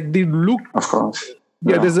revitalized. Like they look, Of course.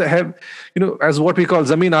 yeah. There's a have, as what we call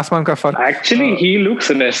Zameen Asman ka fark. Actually, he looks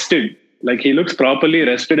rested. Like he looks properly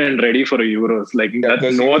rested and ready for a Euros. Like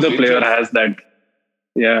no other player has that.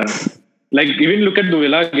 Yeah. Like even look at the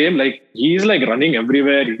Villa game. Like he's like running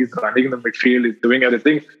everywhere. He's running in the midfield. He's doing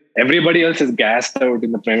everything. Everybody else is gassed out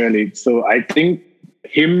in the Premier League. So I think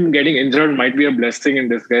him getting injured might be a blessing in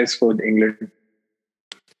disguise for England.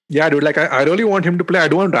 Yeah, dude. Like I really want him to play. I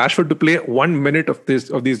don't want Rashford to play 1 minute of these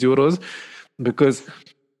Euros, because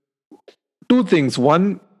two things.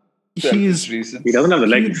 One, he doesn't have the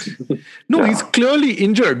legs. He's clearly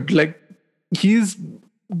injured. Like he's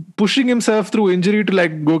pushing himself through injury to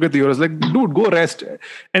like go get the Euros. Like, dude, go rest.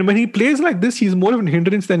 And when he plays like this, he's more of a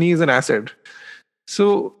hindrance than he is an asset.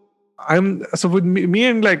 So with me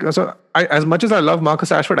and like, so as much as I love Marcus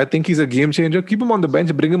Rashford, I think he's a game changer. Keep him on the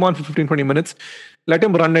bench, bring him on for 15-20 minutes, let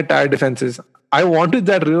him run at tired defenses. I wanted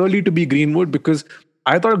that really to be Greenwood, because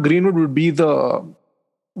I thought Greenwood would be the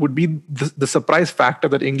surprise factor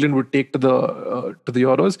that England would take to the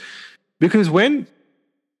Euros, because when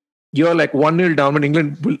you're like 1-0 down, when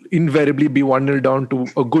England will invariably be 1-0 down to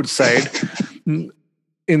a good side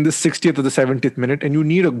in the 60th or the 70th minute, and you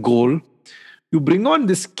need a goal, you bring on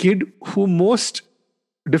this kid who most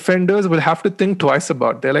defenders will have to think twice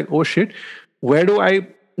about. They're like, oh shit,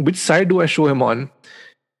 which side do I show him on?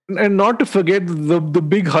 And not to forget the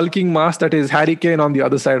big hulking mass that is Harry Kane on the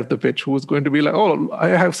other side of the pitch, who's going to be like, oh, I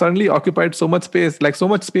have suddenly occupied so much space, like so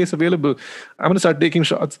much space available. I'm going to start taking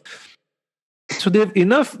shots. So they have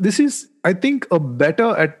enough. This is, I think,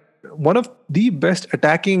 one of the best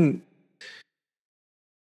attacking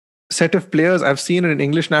set of players I've seen in an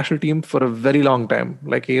English national team for a very long time,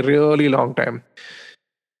 like a really long time.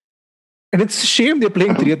 And it's a shame they're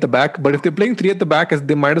playing three at the back, but if they're playing three at the back,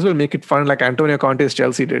 they might as well make it fun like Antonio Conte's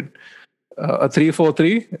Chelsea did. A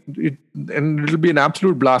 3-4-3, and it'll be an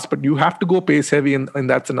absolute blast, but you have to go pace heavy in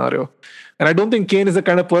that scenario. And I don't think Kane is the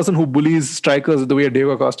kind of person who bullies strikers the way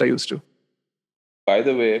Diego Costa used to. By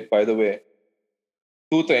the way,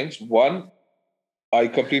 two things. One, I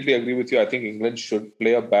completely agree with you. I think England should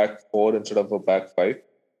play a back four instead of a back five.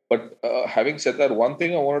 But having said that, one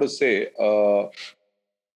thing I wanted to say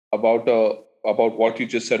about what you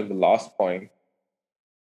just said in the last point,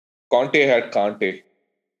 Conte had Kante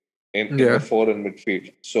in the four in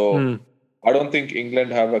midfield. So I don't think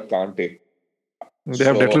England have a Kante. They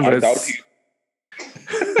have Declan Rice.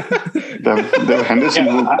 Henderson.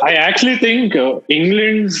 I actually think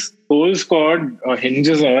England's whole squad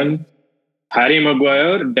hinges on Harry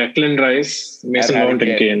Maguire, Declan Rice, Mason Mount,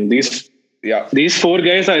 and Kane. These four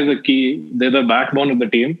guys are the key. They're the backbone of the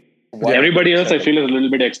team. 100%. Everybody else, I feel, is a little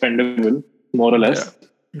bit expendable, more or less.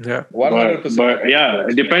 Yeah. 100%. But yeah,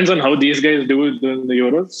 it depends on how these guys do in the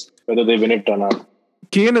Euros, whether they win it or not.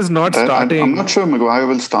 Kane is not starting. I'm not sure Maguire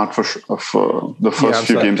will start for the first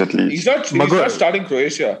few games at least. He's not starting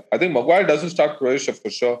Croatia. I think Maguire doesn't start Croatia for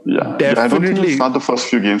sure. Yeah, I don't think he'll start the first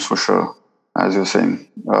few games for sure, as you're saying.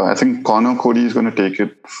 I think Connor Cody is going to take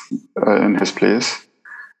it in his place.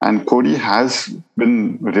 And Cody has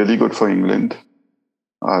been really good for England.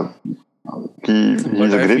 He's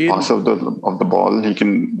a great passer of the ball. He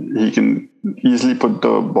can easily put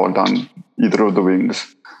the ball down either of the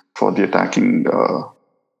wings for the attacking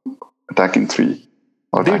three.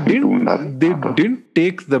 Or they didn't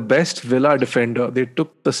take the best Villa defender. They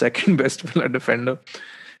took the second best Villa defender,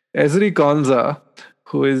 Ezri Konsa,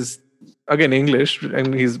 who is again English,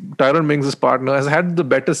 and he's Tyrone Mings' partner, has had the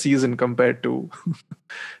better season compared to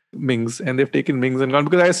Mings, and they've taken Mings and gone,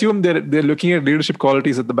 because I assume they're looking at leadership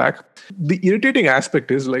qualities at the back. The irritating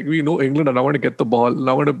aspect is, like, we know England are now going to get the ball.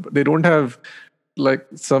 They don't have they're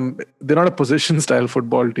not a position style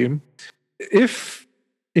football team. If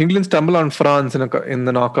England stumble on France in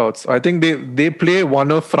the knockouts, I think they play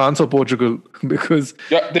one of France or Portugal, because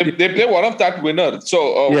they play one of that winner.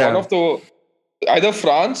 So one of the either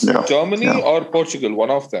France, Germany, or Portugal, one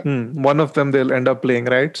of them. One of them they'll end up playing,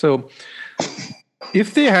 right? So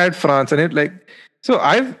if they had France and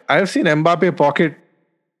I've seen Mbappe pocket,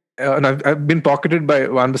 and I've been pocketed by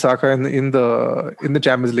Wan-Bissaka in the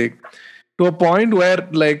Champions League to a point where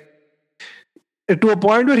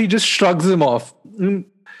he just shrugs him off.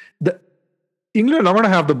 England are not going to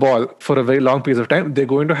have the ball for a very long period of time. They're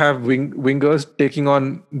going to have wingers taking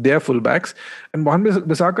on their fullbacks, and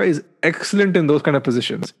Wan-Bissaka is excellent in those kind of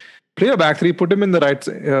positions. Play a back three, put him in the right,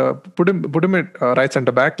 put him at right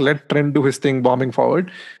centre back. Let Trent do his thing, bombing forward.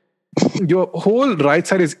 Your whole right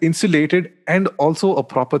side is insulated and also a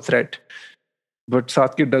proper threat. But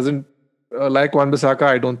Southgate doesn't like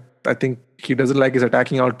Wan-Bissaka, I think he doesn't like his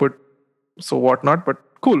attacking output, so whatnot. But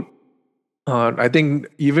cool. I think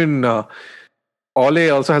even Ole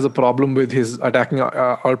also has a problem with his attacking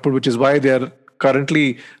output, which is why they are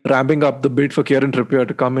currently ramping up the bid for Kieran Trippier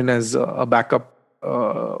to come in as a backup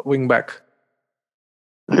wing back.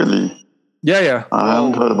 Really? Yeah. I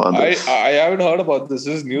haven't heard about this. I haven't heard about this.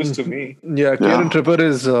 This is news to me. Yeah, Kieran Trippier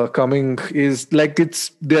is coming. Is like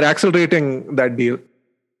they're accelerating that deal.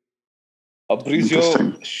 Fabrizio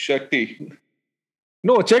Shetty.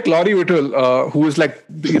 No, check Laurie Whittle, who is like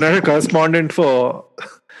the United correspondent for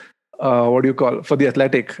for the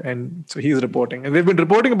Athletic, and so he's reporting, and they've been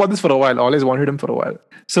reporting about this for a while. Always wanted him for a while.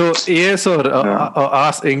 So AS or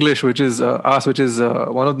AS English, which is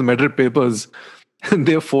one of the Madrid papers,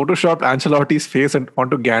 they have photoshopped Ancelotti's face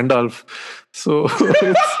onto Gandalf. So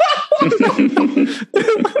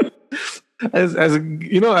as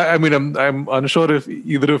you know, I mean, I'm unsure if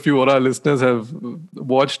either of you or our listeners have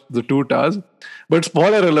watched the Two Towers, but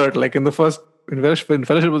spoiler alert: like in the first. When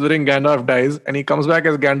Fellowship was wearing, Gandalf dies, and he comes back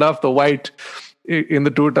as Gandalf the White in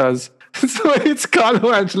the Two Towers. So it's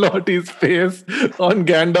Carlo Ancelotti's face on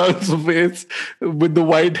Gandalf's face with the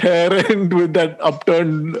white hair and with that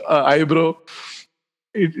upturned eyebrow.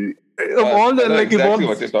 All that, like exactly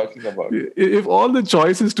what you're talking about. If all the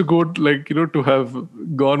choices to go, to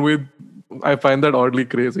have gone with, I find that oddly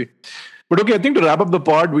crazy. But okay, I think to wrap up the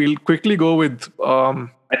pod, we'll quickly go with.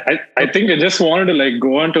 I think I just wanted to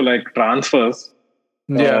go on to transfers.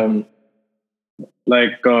 Yeah.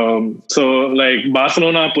 So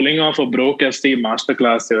Barcelona pulling off a broke FC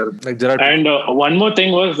masterclass here. And one more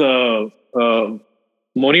thing was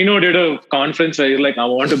Mourinho did a conference where he's like, I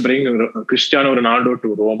want to bring Cristiano Ronaldo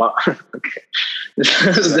to Roma.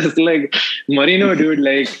 Just like Mourinho, dude,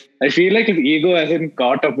 I feel like his ego hasn't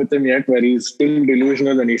caught up with him yet, where he's still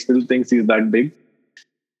delusional and he still thinks he's that big.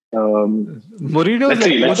 Mourinho.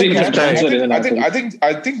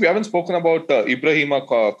 I think we haven't spoken about Ibrahima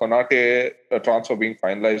Konate transfer being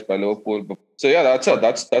finalized by Liverpool. So yeah,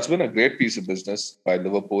 that's been a great piece of business by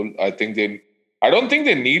Liverpool. I don't think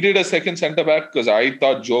they needed a second centre back because I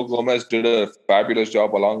thought Joe Gomez did a fabulous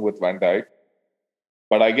job along with Van Dijk.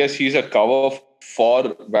 But I guess he's a cover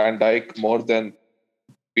for Van Dijk more than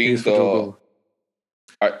being for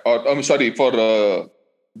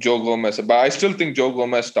Joe Gomez. But I still think Joe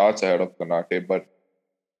Gomez starts ahead of Konate. But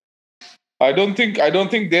I don't think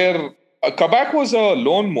they're. Kabak was a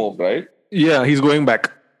loan move, right? Yeah, he's going back.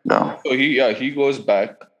 Yeah. So he goes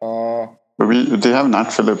back. But they have Nat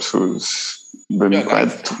Phillips, who's been quite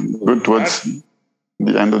good towards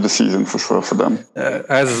the end of the season for sure for them.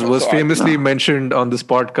 As was famously mentioned on this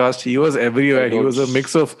podcast, he was everywhere. He was a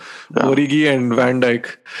mix of Origi and Van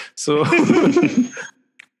Dijk. So,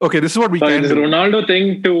 okay, this is what we can do. The Ronaldo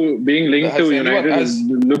thing to being linked to United is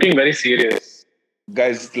looking very serious.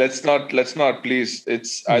 Guys, let's not please.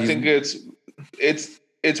 I think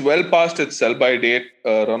it's well past its sell-by date.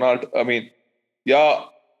 Ronaldo, I mean, yeah.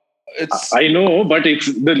 I know, but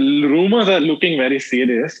the rumors are looking very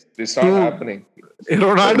serious. It's not happening.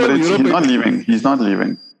 Ronaldo, He's not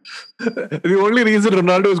leaving. The only reason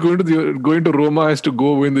Ronaldo is going to Roma is to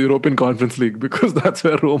go win the European Conference League, because that's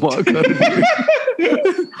where Roma are currently.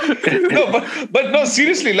 No, but no,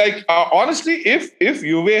 seriously. Honestly, if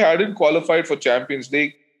Juve hadn't qualified for Champions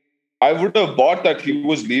League, I would have bought that he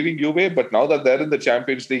was leaving Juve. But now that they're in the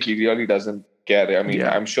Champions League, he really doesn't care. I mean,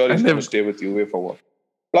 I'm sure he's going to stay with Juve for what.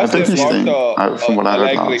 Plus, they've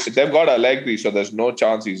got Allegri, so there's no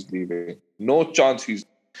chance he's leaving. No chance he's.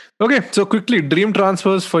 Okay, so quickly, dream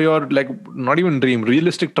transfers for your not even dream,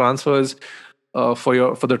 realistic transfers for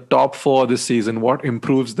the top four this season. What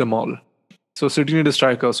improves them all? So City need a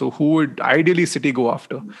striker. So who would ideally City go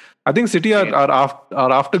after? I think City are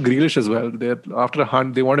after Grealish as well. They're after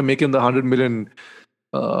they want to make him the 100 million.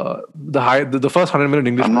 The first 100 million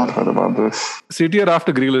English. I've not heard about this. City are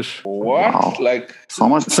after Grealish. What? Wow. So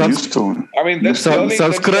much Houston. I mean,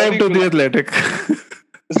 subscribe to the Athletic.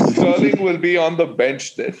 Sterling will be on the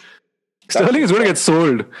bench then. Sterling is going to get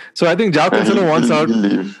sold. So I think João Cancelo wants out.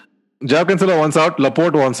 João Cancelo wants out.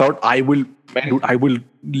 Laporte wants out. I will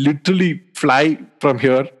literally fly from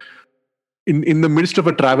here in the midst of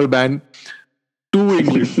a travel ban to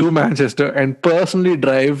England, to Manchester, and personally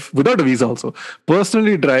drive, without a visa also,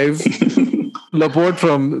 Laporte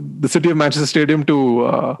from the city of Manchester Stadium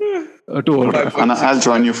to Old Trafford. And I'll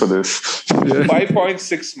join you for this.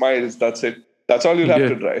 5.6 miles, that's it. That's all you'll have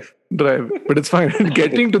to drive. But it's fine.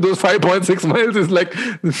 Getting to those 5.6 miles is like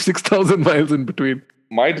 6,000 miles in between.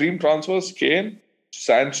 My dream transfers: Kane,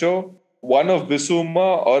 Sancho, one of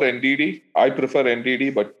Bissouma or NDD. I prefer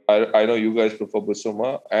NDD, but I know you guys prefer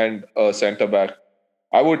Bissouma, and a centre back.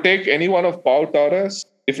 I would take any one of Pau Torres.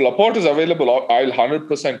 If Laporte is available, I'll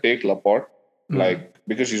 100% take Laporte.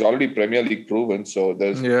 Because he's already Premier League proven. So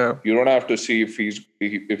you don't have to see if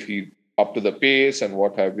he up to the pace and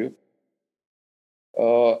what have you.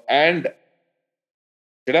 And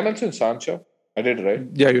did I mention Sancho? I did, right?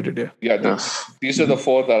 Yeah, you did. Yeah. These are the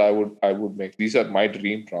four that I would make. These are my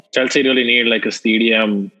dream transfers. Chelsea really need like a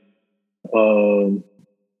stadium.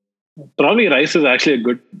 Probably Rice is actually a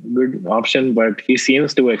good option, but he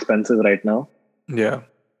seems too expensive right now. Yeah.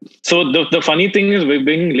 So the funny thing is we're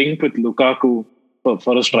being linked with Lukaku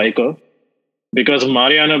for a striker because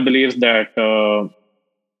Mariano believes that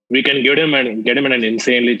we can get him at an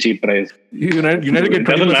insanely cheap price. United get it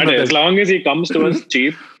doesn't matter as long as he comes to us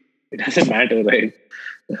cheap. It doesn't matter, right?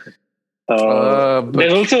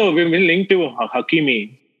 There's also we've been linked to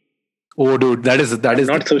Hakimi. Oh, dude, that is the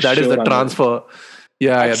transfer.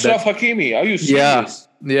 Achraf Hakimi, are you serious?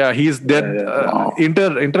 Yeah, he's dead.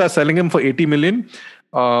 Inter are selling him for 80 million.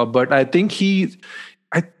 But I think he's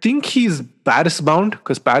Paris bound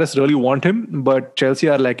because Paris really want him, but Chelsea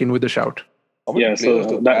are like in with a shout. Yeah,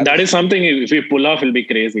 so that is something if we pull off, it'll be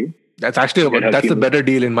crazy. That's actually that's a better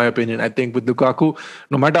deal in my opinion. I think with Lukaku,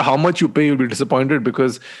 no matter how much you pay, you'll be disappointed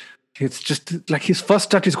because it's just like his first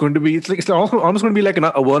touch is going to be it's almost going to be like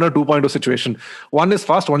a Werner 2.0 situation. One is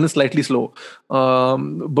fast, one is slightly slow.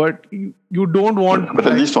 But you don't want. But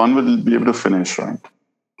at least one will be able to finish, right?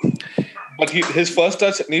 But his first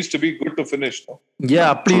touch needs to be good to finish. No?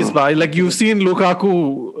 Yeah, please, bye. Like you've seen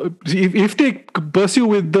Lukaku, if they pursue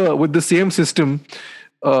with the same system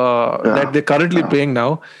that they're currently playing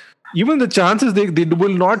now, even the chances they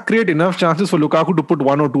will not create enough chances for Lukaku to put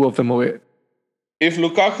one or two of them away. If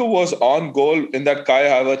Lukaku was on goal in that Kai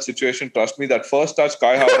Havertz situation, trust me, that first touch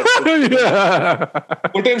Kai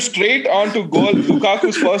Havertz put him straight onto goal.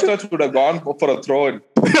 Lukaku's first touch would have gone for a throw-in.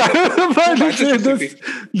 The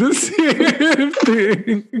same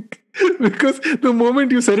thing. Because the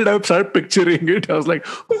moment you said it, I started picturing it. I was like,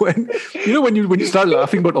 when you start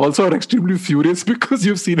laughing, but also are extremely furious because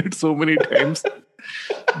you've seen it so many times.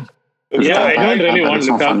 Yeah, I don't really want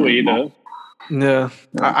Lukaku either. Yeah,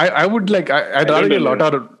 I would like. I'd rather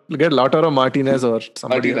get Lautaro Martinez or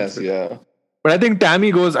somebody else. Yeah. But I think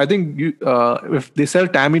Tammy goes. I think if they sell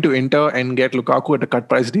Tammy to Inter and get Lukaku at a cut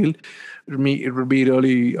price deal, it would be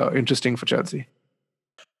really interesting for Chelsea.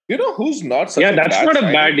 You know who's not such a that's bad not signing,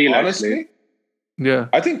 a bad deal, honestly. Actually. Yeah.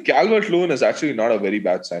 I think Calvert-Lewin is actually not a very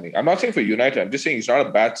bad signing. I'm not saying for United. I'm just saying he's not a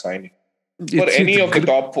bad signing for any of the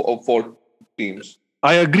top four teams.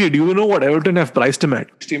 I agree. Do you know what Everton have priced him at?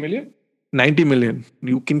 60 million? 90 million.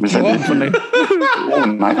 You can keep him for 90. Oh,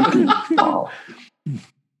 90. Wow.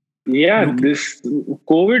 Yeah, this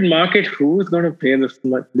COVID market, who's going to pay this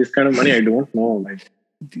kind of money? I don't know.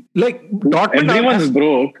 Like Dortmund, everyone's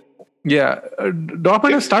broke. Yeah,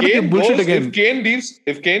 Dortmund has started the bullshit again.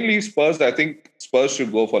 If Kane leaves Spurs, I think Spurs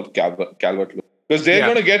should go for Calvert-Lewin. Because they're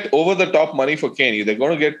going to get over the top money for Kane. They're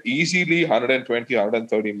going to get easily 120,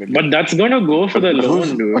 130 million. But that's going to go for the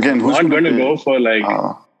loan, dude. Again, who's not going to go for like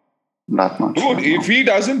that much? Dude, if he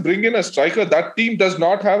doesn't bring in a striker, that team does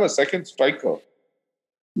not have a second striker.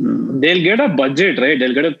 They'll get a budget, right?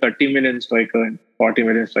 They'll get a 30 million striker and 40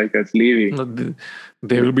 million striker. It's Levy.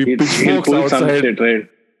 They will be pitchforks outside. Shit, right?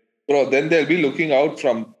 Bro, then they'll be looking out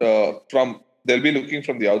from the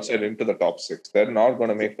outside into the top six. They're not going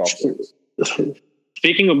to make top six.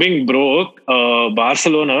 Speaking of being broke,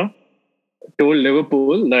 Barcelona told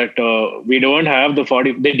Liverpool that we don't have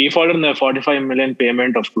they defaulted on the 45 million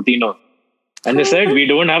payment of Coutinho. And they said, we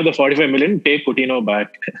don't have the 45 million, take Coutinho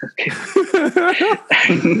back.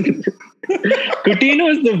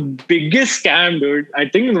 Coutinho is the biggest scam, dude. I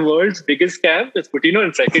think the world's biggest scam is Coutinho,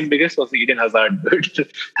 and second biggest was Eden Hazard,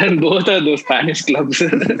 dude. And both are those Spanish clubs.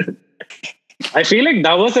 I feel like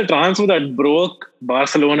that was a transfer that broke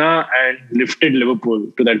Barcelona and lifted Liverpool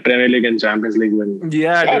to that Premier League and Champions League win.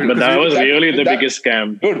 Yeah, dude, but that was really the biggest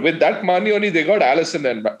scam. Dude, with that money only, they got Alisson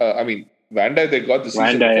and, Van Dijk, they got the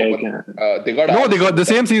season before. They got the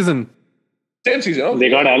same season. Same season, no? They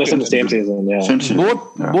got Alisson the same season, yeah. Same season.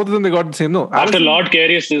 Both of them, they got the same, no. After Lord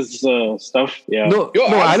Karius' stuff, yeah.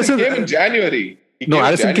 Alisson came in January.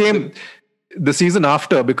 Alisson came the season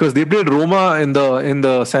after because they played Roma in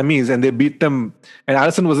the semis and they beat them, and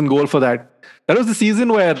Alisson was in goal for that. That was the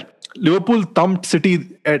season where Liverpool thumped City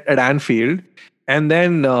at Anfield, and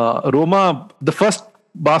then Roma, the first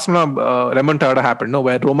Barcelona remontada happened,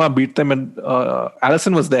 where Roma beat them and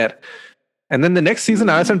Alisson was there. And then the next season,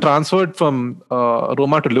 Alisson transferred from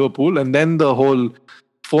Roma to Liverpool, and then the whole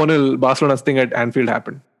 4-0 Barcelona thing at Anfield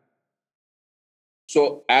happened.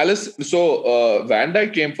 So Van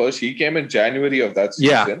Dijk came first. He came in January of that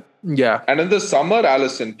season. Yeah. And in the summer,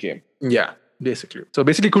 Alisson came. Yeah, basically. So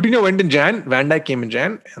basically, Coutinho went in Jan, Van Dijk came in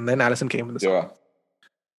Jan, and then Alisson came in the summer.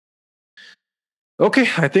 Okay,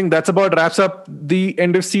 I think that's about wraps up the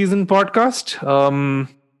end of season podcast.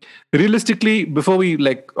 Realistically, before we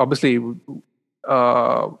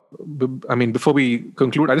before we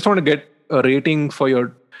conclude, I just want to get a rating for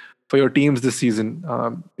your teams this season.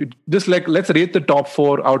 Let's rate the top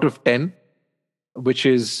 4 out of 10, which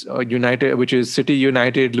is City,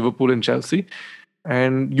 United, Liverpool, and Chelsea.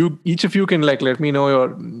 And each of you can let me know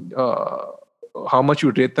your how much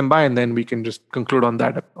you rate them by, and then we can just conclude on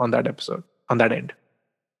that episode on that end.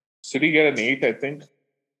 City get an 8, I think.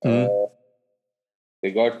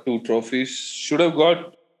 They got 2 trophies. Should have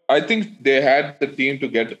got. I think they had the team to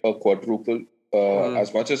get a quadruple.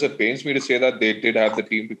 As much as it pains me to say that, they did have the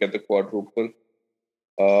team to get the quadruple.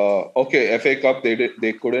 Okay, FA Cup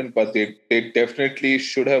they couldn't, but they definitely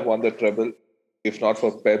should have won the treble, if not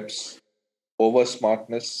for Pep's over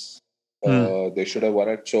smartness. They should have won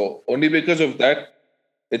it. So only because of that,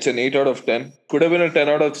 it's an 8 out of 10. Could have been a 10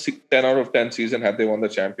 out of 10 season had they won the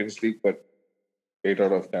Champions League, but 8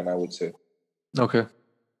 out of 10, I would say. Okay.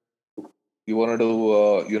 You want to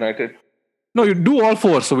do United? No, you do all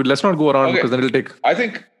 4. So let's not go around, because then it'll take. I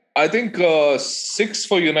think 6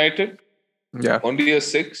 for United. Yeah. Only a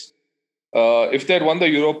 6. If they had won the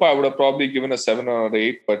Europa, I would have probably given a 7 or an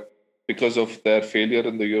 8, but because of their failure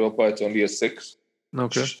in the Europa, it's only a 6.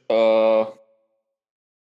 Okay.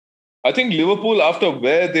 I think Liverpool, after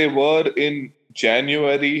where they were in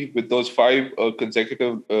January with those 5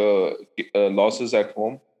 consecutive losses at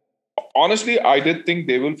home, honestly, I did think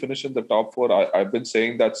they will finish in the top 4. I've been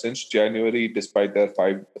saying that since January, despite their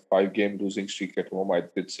 5-game losing streak at home. I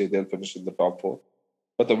did say they'll finish in the top 4.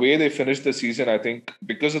 But the way they finished the season, I think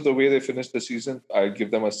because of the way they finished the season, I give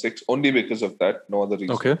them a 6 only because of that. No other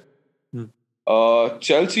reason. Okay.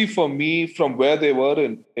 Chelsea, for me, from where they were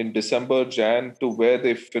in December, Jan to where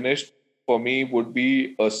they finished, for me would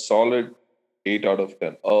be a solid 8 out of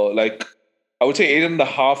 10. I would say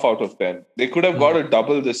 8.5 out of 10. They could have got a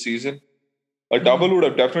double this season. A double would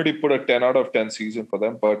have definitely put a 10 out of 10 season for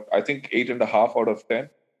them. But I think 8.5 out of 10,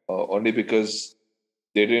 only because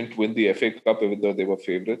they didn't win the FA Cup, even though they were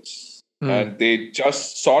favourites. And they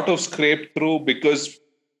just sort of scraped through because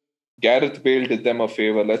Gareth Bale did them a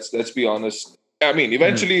favour. Let's be honest. I mean,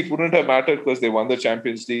 eventually it wouldn't have mattered because they won the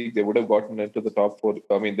Champions League. They would have gotten into the top 4.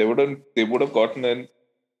 I mean, they would have gotten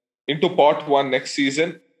into pot 1 next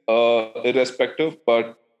season, irrespective.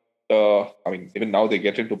 But even now they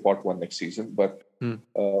get into pot 1 next season. But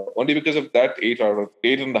only because of that,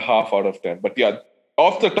 8.5 out of 10. But yeah,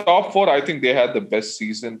 of the top 4, I think they had the best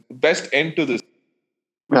season, best end to this.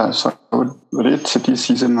 Yeah, so I would rate City's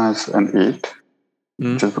season as an 8,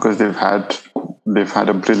 just because they've had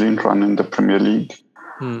a brilliant run in the Premier League.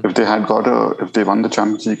 If they won the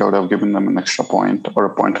Champions League, I would have given them an extra point, or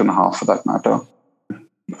a 1.5 for that matter.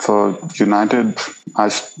 For United,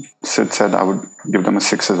 as Sid said, I would give them a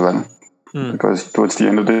 6 as well, because towards the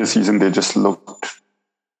end of the season they just looked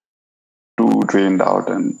too drained out,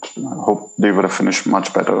 and I hope they would have finished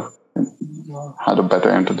much better and had a better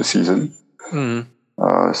end to the season.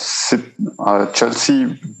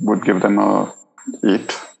 Chelsea would give them a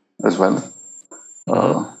 8 as well,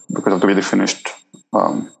 because of the way they finished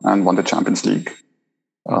and won the Champions League.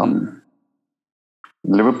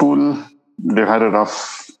 Liverpool, they've had a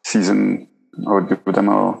rough season. I would give them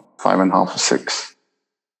a 5.5 or 6.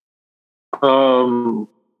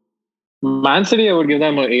 Man City, I would give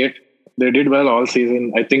them an 8. They did well all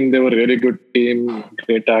season. I think they were a really good team,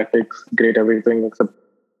 great tactics, great everything, except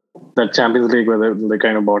that Champions League where they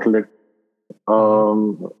kind of bottled it.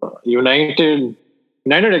 United,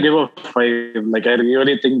 I give a 5. Like, I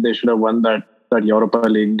really think they should have won that Europa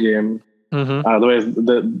League game. Otherwise,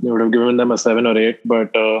 they would have given them a 7 or 8.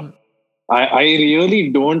 But I really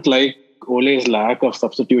don't like Ole's lack of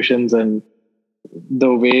substitutions and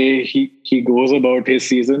the way he goes about his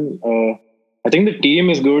season. I think the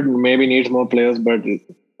team is good, maybe needs more players, but there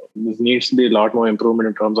needs to be a lot more improvement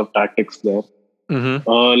in terms of tactics there.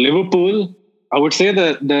 Liverpool, I would say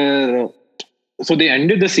that so they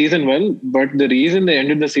ended the season well, but the reason they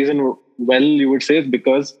ended the season well, you would say, is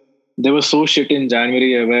because they were so shit in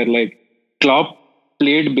January, where like Klopp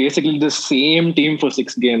played basically the same team for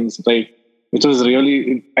 6 games, right? Which was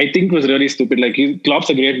really, I think, was really stupid. Like, Klopp's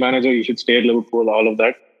a great manager; he should stay at Liverpool, all of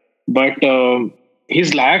that. But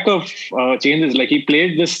his lack of changes, like he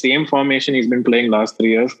played the same formation he's been playing last 3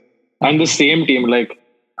 years, and the same team. Like,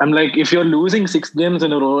 I'm like, if you're losing 6 games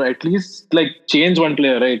in a row, at least like change one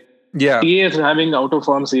player, right? Yeah. TA is having out of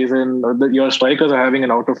form season. Your strikers are having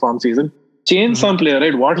an out of form season. Change some player,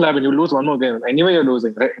 right? What will happen? You lose one more game. Anyway, you're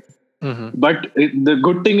losing, right? But the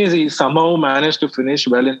good thing is he somehow managed to finish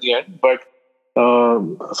well in the end. But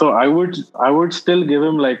so I would still give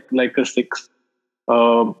him like a 6.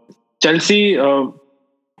 Chelsea,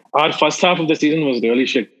 our first half of the season was really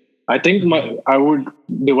shit. I think I would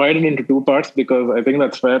divide it into two parts because I think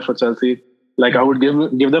that's fair for Chelsea. Like I would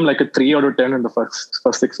give them like a 3 out of 10 in the first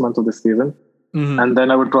 6 months of the season, and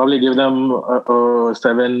then I would probably give them a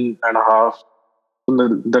 7.5 in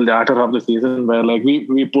the latter half of the season, where like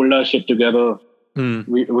we pulled our shit together.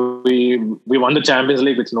 We won the Champions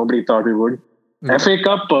League, which nobody thought we would. FA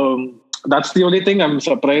Cup, that's the only thing I'm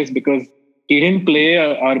surprised because he didn't play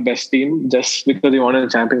our best team just because he wanted a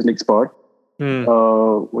Champions League spot.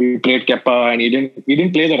 We played Kepa and he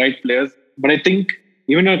didn't play the right players. But I think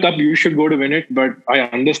even in a cup you should go to win it. But I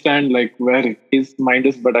understand like where his mind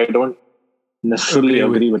is, but I don't necessarily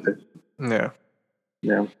agree with it. Yeah.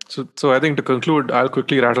 So I think to conclude, I'll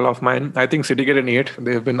quickly rattle off mine. I think City get an 8.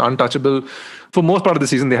 They've been untouchable for most part of the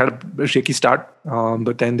season. They had a shaky start,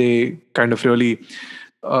 but then they kind of really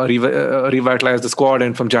revitalized the squad.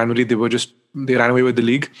 And from January, they ran away with the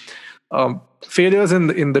league. Failures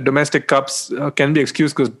in the domestic cups can be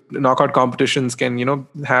excused because knockout competitions can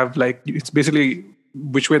have like it's basically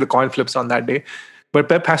which way the coin flips on that day. But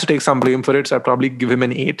Pep has to take some blame for it, so I'll probably give him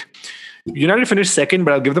an 8. United finished second,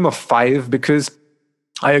 but I'll give them a 5 because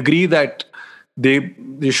I agree that they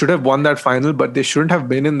should have won that final, but they shouldn't have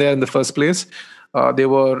been in there in the first place. They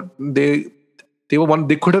could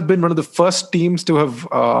have been one of the first teams to have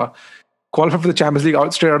qualified for the Champions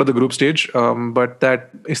League straight out of the group stage. But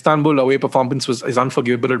that Istanbul away performance is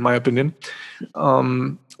unforgivable in my opinion.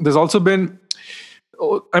 There's also been,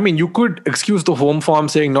 you could excuse the home form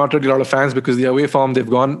saying not really a lot of fans because the away form, they've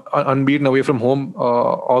gone unbeaten away from home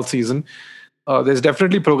all season. There's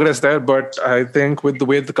definitely progress there, but I think with the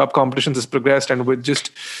way the cup competitions has progressed and with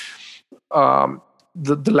just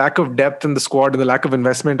the lack of depth in the squad and the lack of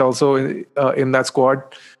investment also in that squad,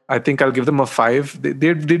 I think I'll give them a 5. They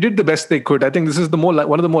did the best they could. I think this is one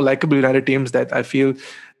of the more likable United teams that I feel.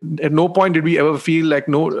 At no point did we ever feel like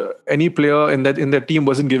any player in that team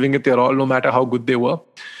wasn't giving it their all, no matter how good they were.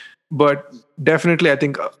 But definitely, I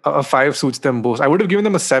think a 5 suits them both. I would have given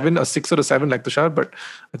them a 7, a 6, or a 7 like Tushar, but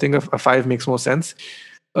I think a 5 makes more sense.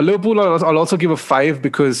 Liverpool, I'll also give a 5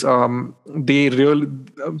 because they really,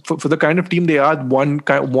 for the kind of team they are,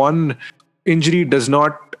 one injury does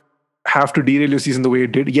not have to derail your season the way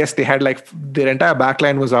it did. Yes, they had like their entire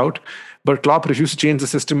backline was out, but Klopp refused to change the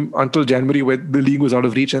system until January, where the league was out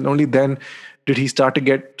of reach, and only then did he start to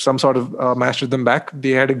get some sort of match rhythm back.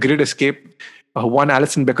 They had a great escape. One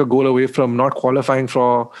Alisson Becker goal away from not qualifying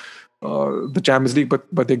for the Champions League,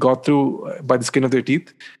 but they got through by the skin of their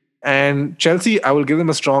teeth. And Chelsea, I will give them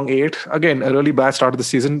a strong 8. Again, a really bad start of the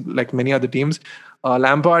season, like many other teams.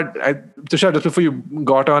 Lampard, Tushar, just before you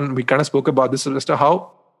got on, we kind of spoke about this as to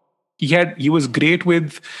how he was great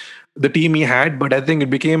with the team he had, but I think it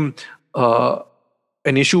became an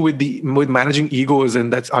issue with managing egos,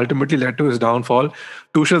 and that's ultimately led to his downfall.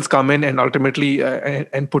 Tuchel's come in and ultimately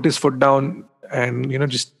and put his foot down and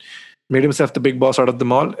just made himself the big boss out of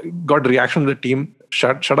them all. Got reaction from the team,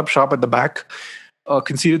 shut up shop at the back,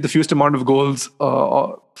 conceded the fewest amount of goals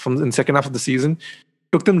from in second half of the season.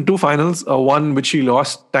 Took them to 2 finals, one which he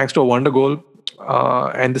lost thanks to a wonder goal,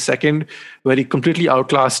 and the second where he completely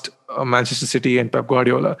outclassed Manchester City and Pep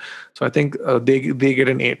Guardiola. So I think they get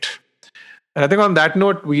an 8. And I think on that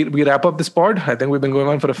note, we wrap up this pod. I think we've been going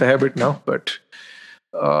on for a fair bit now, but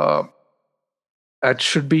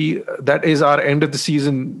that is our end of the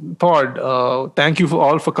season pod. Thank you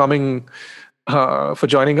all for coming, for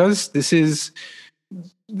joining us. This is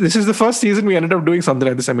the first season we ended up doing something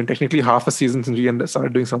like this. I mean, technically half a season since we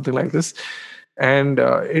started doing something like this. And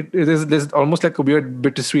there's almost like a weird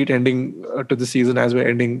bittersweet ending to the season as we're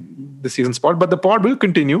ending the season spot. But the pod will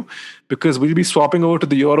continue because we'll be swapping over to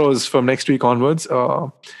the Euros from next week onwards.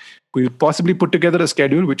 We'll possibly put together a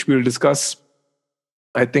schedule, which we'll discuss.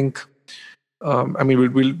 I think,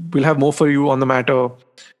 we'll have more for you on the matter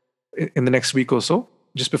in the next week or so,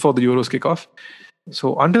 just before the Euros kick off.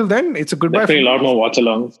 So until then, it's a goodbye. Definitely a lot more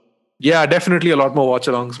watch-alongs. Yeah, definitely a lot more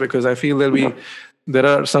watch-alongs because I feel there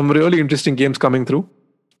are some really interesting games coming through.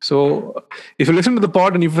 So if you listen to the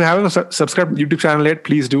pod and if you haven't subscribed to the YouTube channel yet,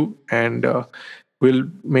 please do. And we'll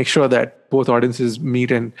make sure that both audiences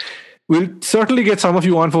meet, and we'll certainly get some of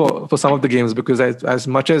you on for some of the games because as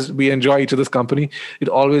much as we enjoy each other's company, it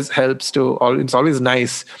always helps it's always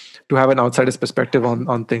nice to have an outsider's perspective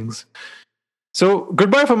on things. So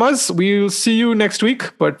goodbye from us. We'll see you next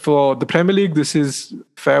week. But for the Premier League, this is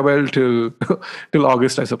farewell till till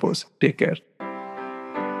August, I suppose. Take care.